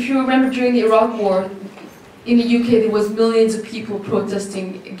 If you remember during the Iraq War, in the UK there was millions of people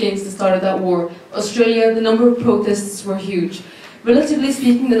protesting against the start of that war. Australia, the number of protests were huge. Relatively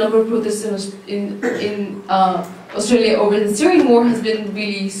speaking, the number of protests in Australia over the Syrian war has been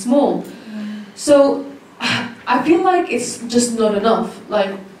really small. So I feel like it's just not enough.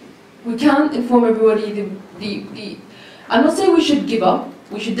 Like, we can't inform everybody. I'm not saying we should give up.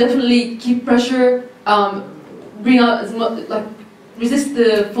 We should definitely keep pressure, bring out as much, resist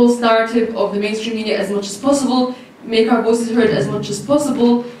the false narrative of the mainstream media as much as possible, make our voices heard as much as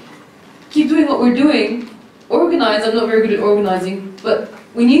possible, keep doing what we're doing, organize. I'm not very good at organizing, but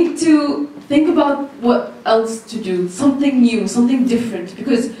we need to think about what else to do, something new, something different,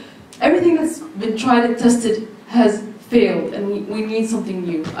 because everything that's been tried and tested has failed, and we need something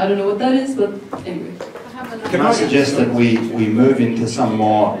new. I don't know what that is, but anyway. Can I suggest that we move into some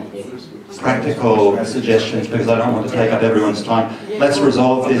more practical suggestions, because I don't want to take up everyone's time. Let's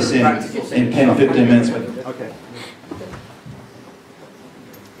resolve this in 10 or 15 minutes. Okay.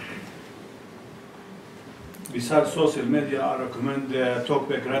 Besides social media, I recommend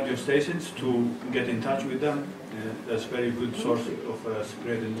talkback radio stations to get in touch with them. That's a very good source of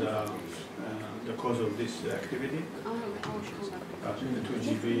spreading the cause of this activity. To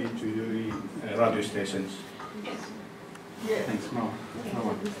GV, to UE radio stations. Thanks, Mo.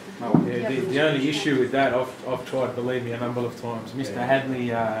 Yeah, the only issue with that, I've tried, believe me, a number of times. Mr. Hadley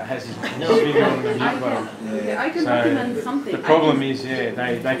has his finger on the mute button. I can recommend something. The problem is, yeah,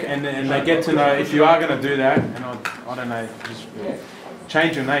 they get to know if you are going to do that, and I don't know, just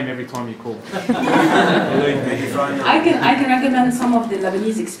change your name every time you call. Believe me. I can recommend some of the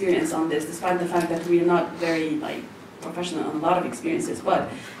Lebanese experience on this, despite the fact that we are not very professional on a lot of experiences.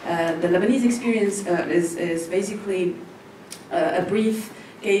 But the Lebanese experience is basically a brief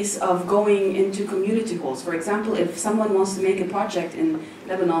case of going into community halls. For example, if someone wants to make a project in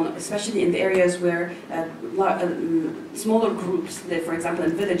Lebanon, especially in the areas where smaller groups live, for example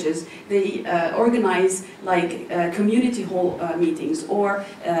in villages, they organize community hall meetings, or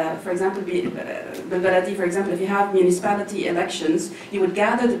for example, for example, if you have municipality elections, you would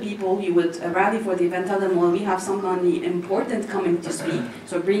gather the people, you would rally for the event, tell them, well, we have somebody important coming to speak,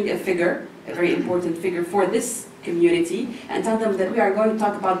 so bring a figure, a very important figure for this community, and tell them that we are going to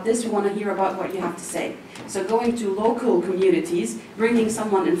talk about this, we want to hear about what you have to say. So going to local communities, bringing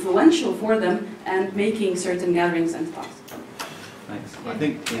someone influential for them, and making certain gatherings and talks. Thanks. I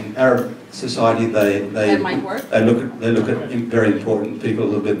think in Arab society they look at very important people a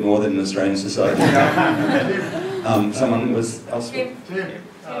little bit more than in Australian society. Someone was elsewhere.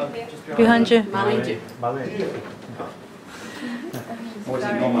 Behind you. Was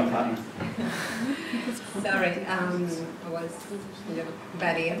it not my partner? Sorry, I was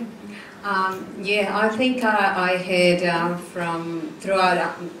barrier. Yeah, I think I heard from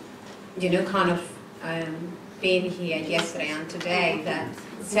throughout, being here yesterday and today, that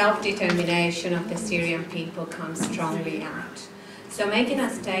self-determination of the Syrian people comes strongly out. So making a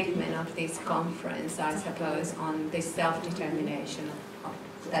statement of this conference, I suppose, on this self-determination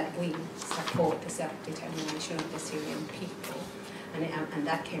that we support the self-determination of the Syrian people, and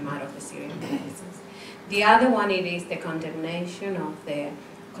that came out of the Syrian crisis. The other one, it is the condemnation of the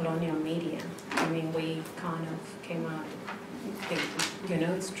colonial media. I mean, we kind of came out,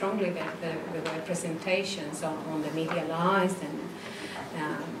 strongly the representations on the media lies and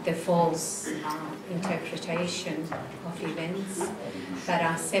the false interpretation of events that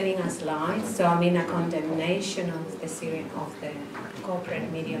are selling us lies. So I mean, a condemnation of the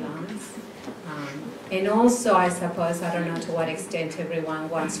corporate media lies. And also, I suppose, I don't know to what extent everyone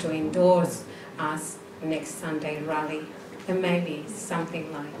wants to endorse us next Sunday rally, and maybe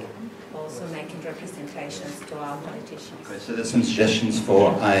something like also making representations to our politicians. Okay, so there's some suggestions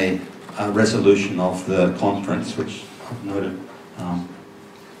for a resolution of the conference, which I've noted.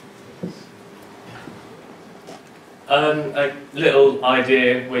 A little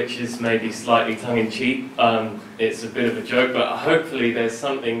idea which is maybe slightly tongue-in-cheek. It's a bit of a joke, but hopefully there's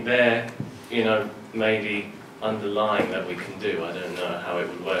something there, you know, maybe underlying that we can do. I don't know how it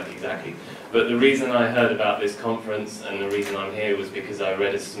would work exactly. But the reason I heard about this conference and the reason I'm here was because I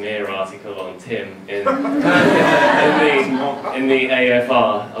read a smear article on Tim in the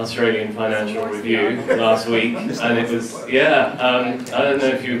AFR, Australian Financial Review, last week. And it was, yeah, I don't know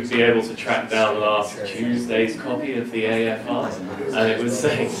if you'd be able to track down last Tuesday's copy of the AFR. And it was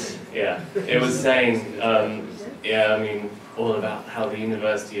saying, yeah, it was saying, yeah, I mean, all about how the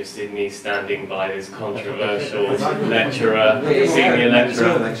University of Sydney is standing by this controversial lecturer, senior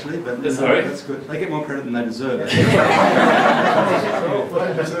lecturer. Actually, but sorry? That's good. They get more credit than they deserve.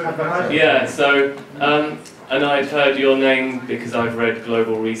 Yeah, so, and I'd heard your name because I've read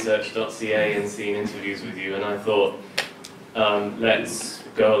globalresearch.ca and seen interviews with you, and I thought, let's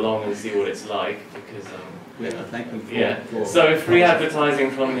go along and see what it's like, because you know, thank them for so free advertising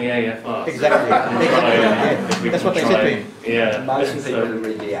from the AFR. Exactly. That's what they said to me. Yeah. Most people who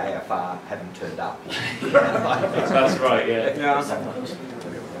read the AFR haven't turned up. That's right, yeah.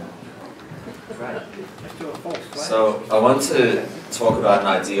 So I want to talk about an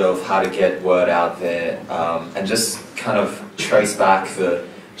idea of how to get word out there and just kind of trace back the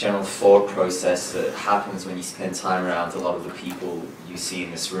general thought process that happens when you spend time around a lot of the people you see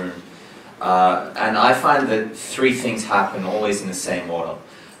in this room. And I find that three things happen always in the same order.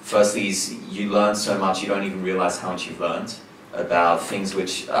 Firstly is you learn so much you don't even realize how much you've learned about things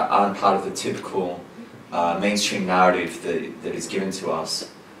which aren't part of the typical mainstream narrative that is given to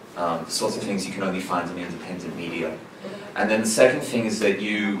us. The sorts of things you can only find in independent media. And then the second thing is that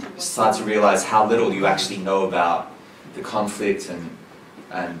you start to realize how little you actually know about the conflict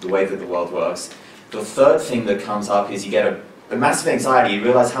and the way that the world works. The third thing that comes up is you get a massive anxiety, you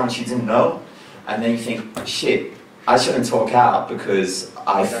realize how much you didn't know, and then you think, shit, I shouldn't talk out because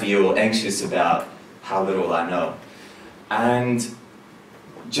I feel anxious about how little I know. And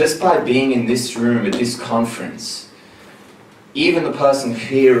just by being in this room at this conference, even the person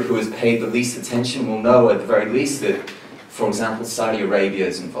here who has paid the least attention will know at the very least that, for example, Saudi Arabia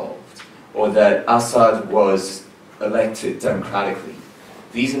is involved, or that Assad was elected democratically.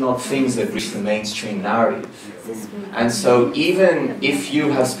 These are not things that reach the mainstream narrative. And so even if you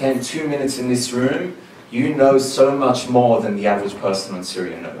have spent 2 minutes in this room, you know so much more than the average person in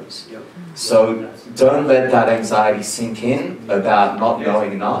Syria knows. So don't let that anxiety sink in about not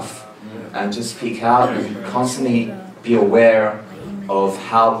knowing enough, and just speak out and constantly be aware of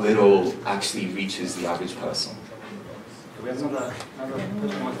how little actually reaches the average person. Do we have another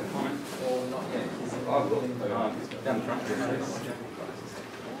person want to comment or not yet? Down the front.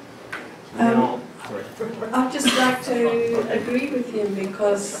 I'd just like to agree with him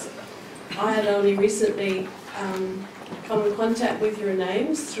because I had only recently come in contact with your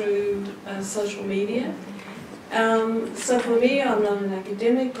names through social media. So for me, I'm not an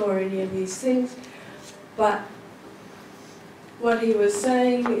academic or any of these things, but what he was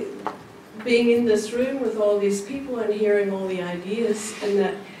saying, being in this room with all these people and hearing all the ideas, and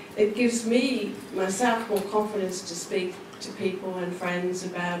that it gives me, myself, more confidence to speak to people and friends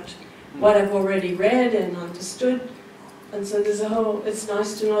about what I've already read and understood. And so there's a whole, it's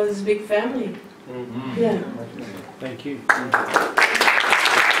nice to know there's a big family. Yeah. Thank you.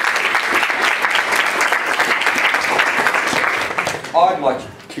 I'd like to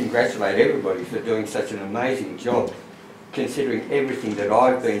congratulate everybody for doing such an amazing job, considering everything that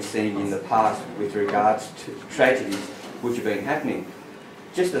I've been seeing in the past with regards to tragedies which have been happening.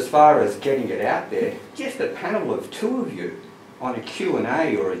 Just as far as getting it out there, just a panel of two of you on a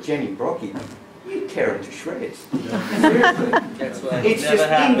Q&A or a Jenny Brocky, you tear them to shreds. Seriously. It's just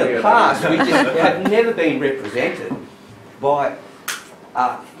in the past, we just have never been represented by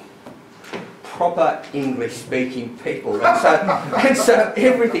proper English-speaking people. And so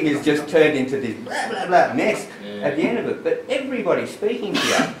everything is just turned into this blah, blah, blah mess at the end of it. But everybody's speaking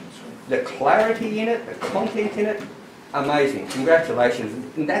here. The clarity in it, the content in it, amazing. Congratulations.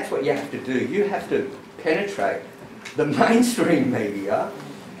 And that's what you have to do. You have to penetrate the mainstream media.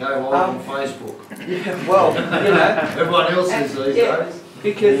 Go live on Facebook. Yeah, well, you know. Everyone else is these days.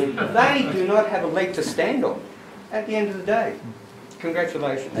 Because they do not have a leg to stand on at the end of the day.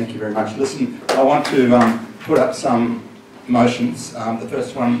 Congratulations. Thank you very much. Listen, I want to put up some motions. The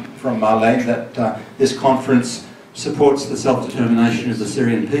first one from Marlene, that this conference supports the self-determination of the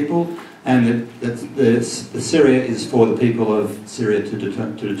Syrian people, and that Syria is for the people of Syria to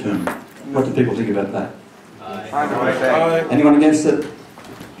determine. What do people think about that? Anyone against it?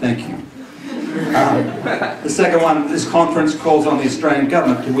 Thank you. The second one, this conference calls on the Australian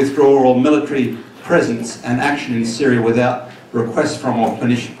government to withdraw all military presence and action in Syria without request from or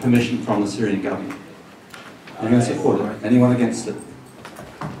permission from the Syrian government. Anyone support it? Anyone against it?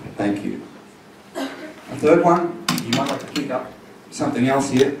 Thank you. A third one, you might like to pick up something else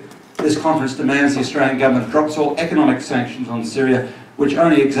here. This conference demands the Australian government drops all economic sanctions on Syria, which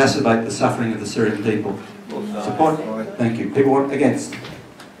only exacerbate the suffering of the Syrian people. Support? Thank you. People want against?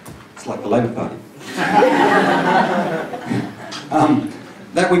 It's like the Labor Party.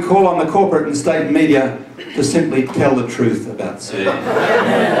 That we call on the corporate and state media to simply tell the truth about Syria.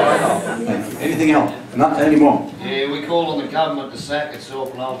 Thank you. Anything else? Not any more? Yeah, we call on the government to sack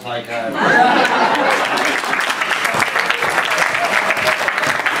itself and I'll take over.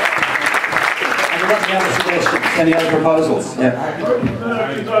 Any other suggestions? Any other proposals? Yeah.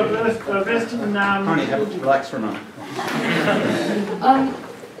 Honey, relax for a moment.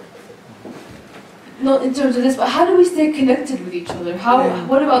 Not in terms of this, but how do we stay connected with each other?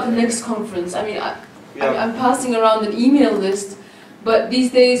 What about the next conference? I mean, I'm passing around an email list, but these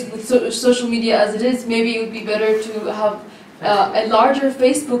days with social media as it is, maybe it would be better to have a larger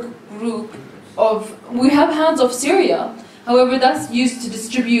Facebook group of, we have Hands Off Syria, however that's used to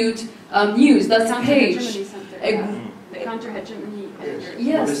distribute news, that's a page. The counter-hegemony.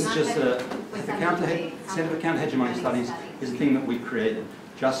 Yes. This is just the Centre for Counter-Hegemony Studies is a thing that we created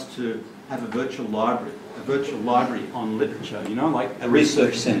just to have a virtual library on literature, you know, like a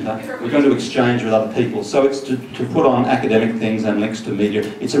research centre. We're going to exchange with other people. So it's to put on academic things and links to media.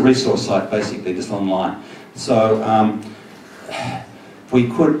 It's a resource site, basically, just online. So we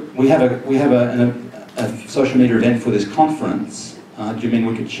have a social media event for this conference. Do you mean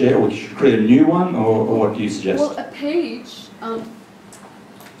we could share, or we should create a new one, or what do you suggest? Well,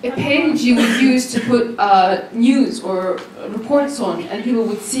 a page you would use to put news or reports on and people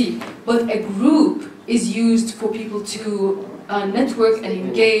would see, but a group is used for people to network and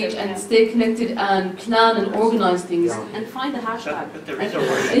engage and stay connected and plan and organize things. And find a hashtag. But there is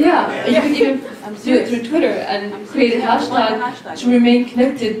yeah, you can even do it through Twitter and create a hashtag to remain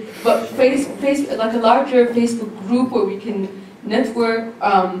connected, but like a larger Facebook group where we can network,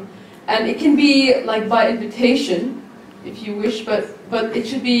 and it can be like by invitation, if you wish, but it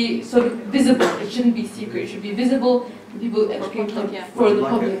should be sort of visible. It shouldn't be secret. It should be visible. And people educate for the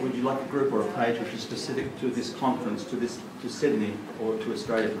public. Would you like a group or a page which is specific to this conference, to Sydney or to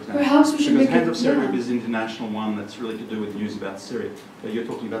Australia, for example? Perhaps we should make it. Because Hands Off Syria is an international one that's really to do with news about Syria. But you're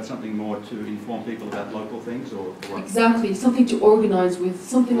talking about something more to inform people about local things, or what? Exactly, something to organize with,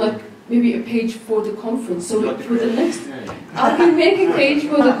 something like maybe a page for the conference. So for the next, I can make a page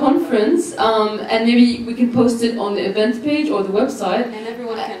for the conference, and maybe we can post it on the event page or the website. And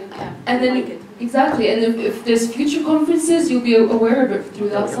everyone can and then like it. Exactly, and if there's future conferences, you'll be aware of it through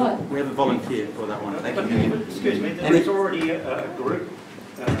that site. We have a volunteer for that one. Thank you. Excuse me, there's already a group,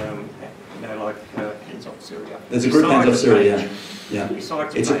 like Hands Off Syria. There's a group Hands Off Syria, yeah.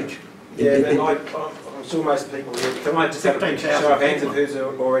 Besides It's a page. I'm sure most people here. Can I just have a show of hands of who's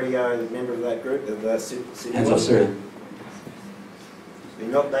already a member of that group? Hands Off Syria.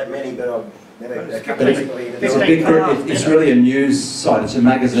 Not that many, but I've met a couple But of people here. it's a big group. It's really a news site. It's a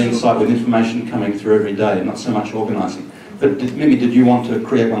magazine site with information coming through every day, not so much organising. But Mimi, did you want to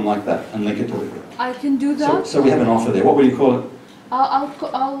create one like that and link it to the group? I can do that. So we have an offer there. What will you call it? I'll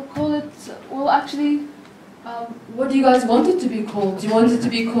call it, well actually, what do you guys want it to be called? Do you want it to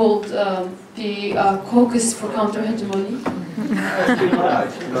be called the Caucus for Counter-Hegemony?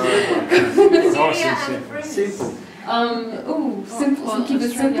 Simple. Simple, so keep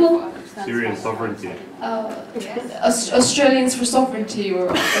it simple. Syrian sovereignty. Australians for sovereignty, or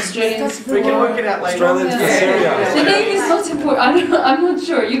Australians for... We can work it out later. Australians for Syria. The name is not important. I'm not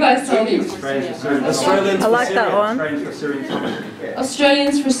sure. You guys tell me. I like that one.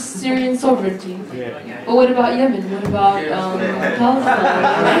 Australians for Syrian sovereignty. Yeah. But what about Yemen? What about Palestine?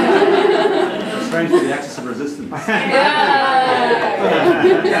 Australians for the axis of resistance.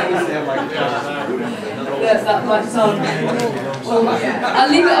 Yes, that might sound... Well, I'll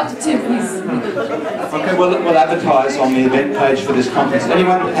leave it up to Tim, please. Okay, we'll advertise on the event page for this conference.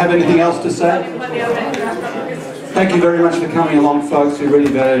 Anyone have anything else to say? Thank you very much for coming along, folks. We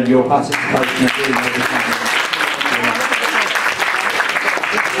really valued your participation.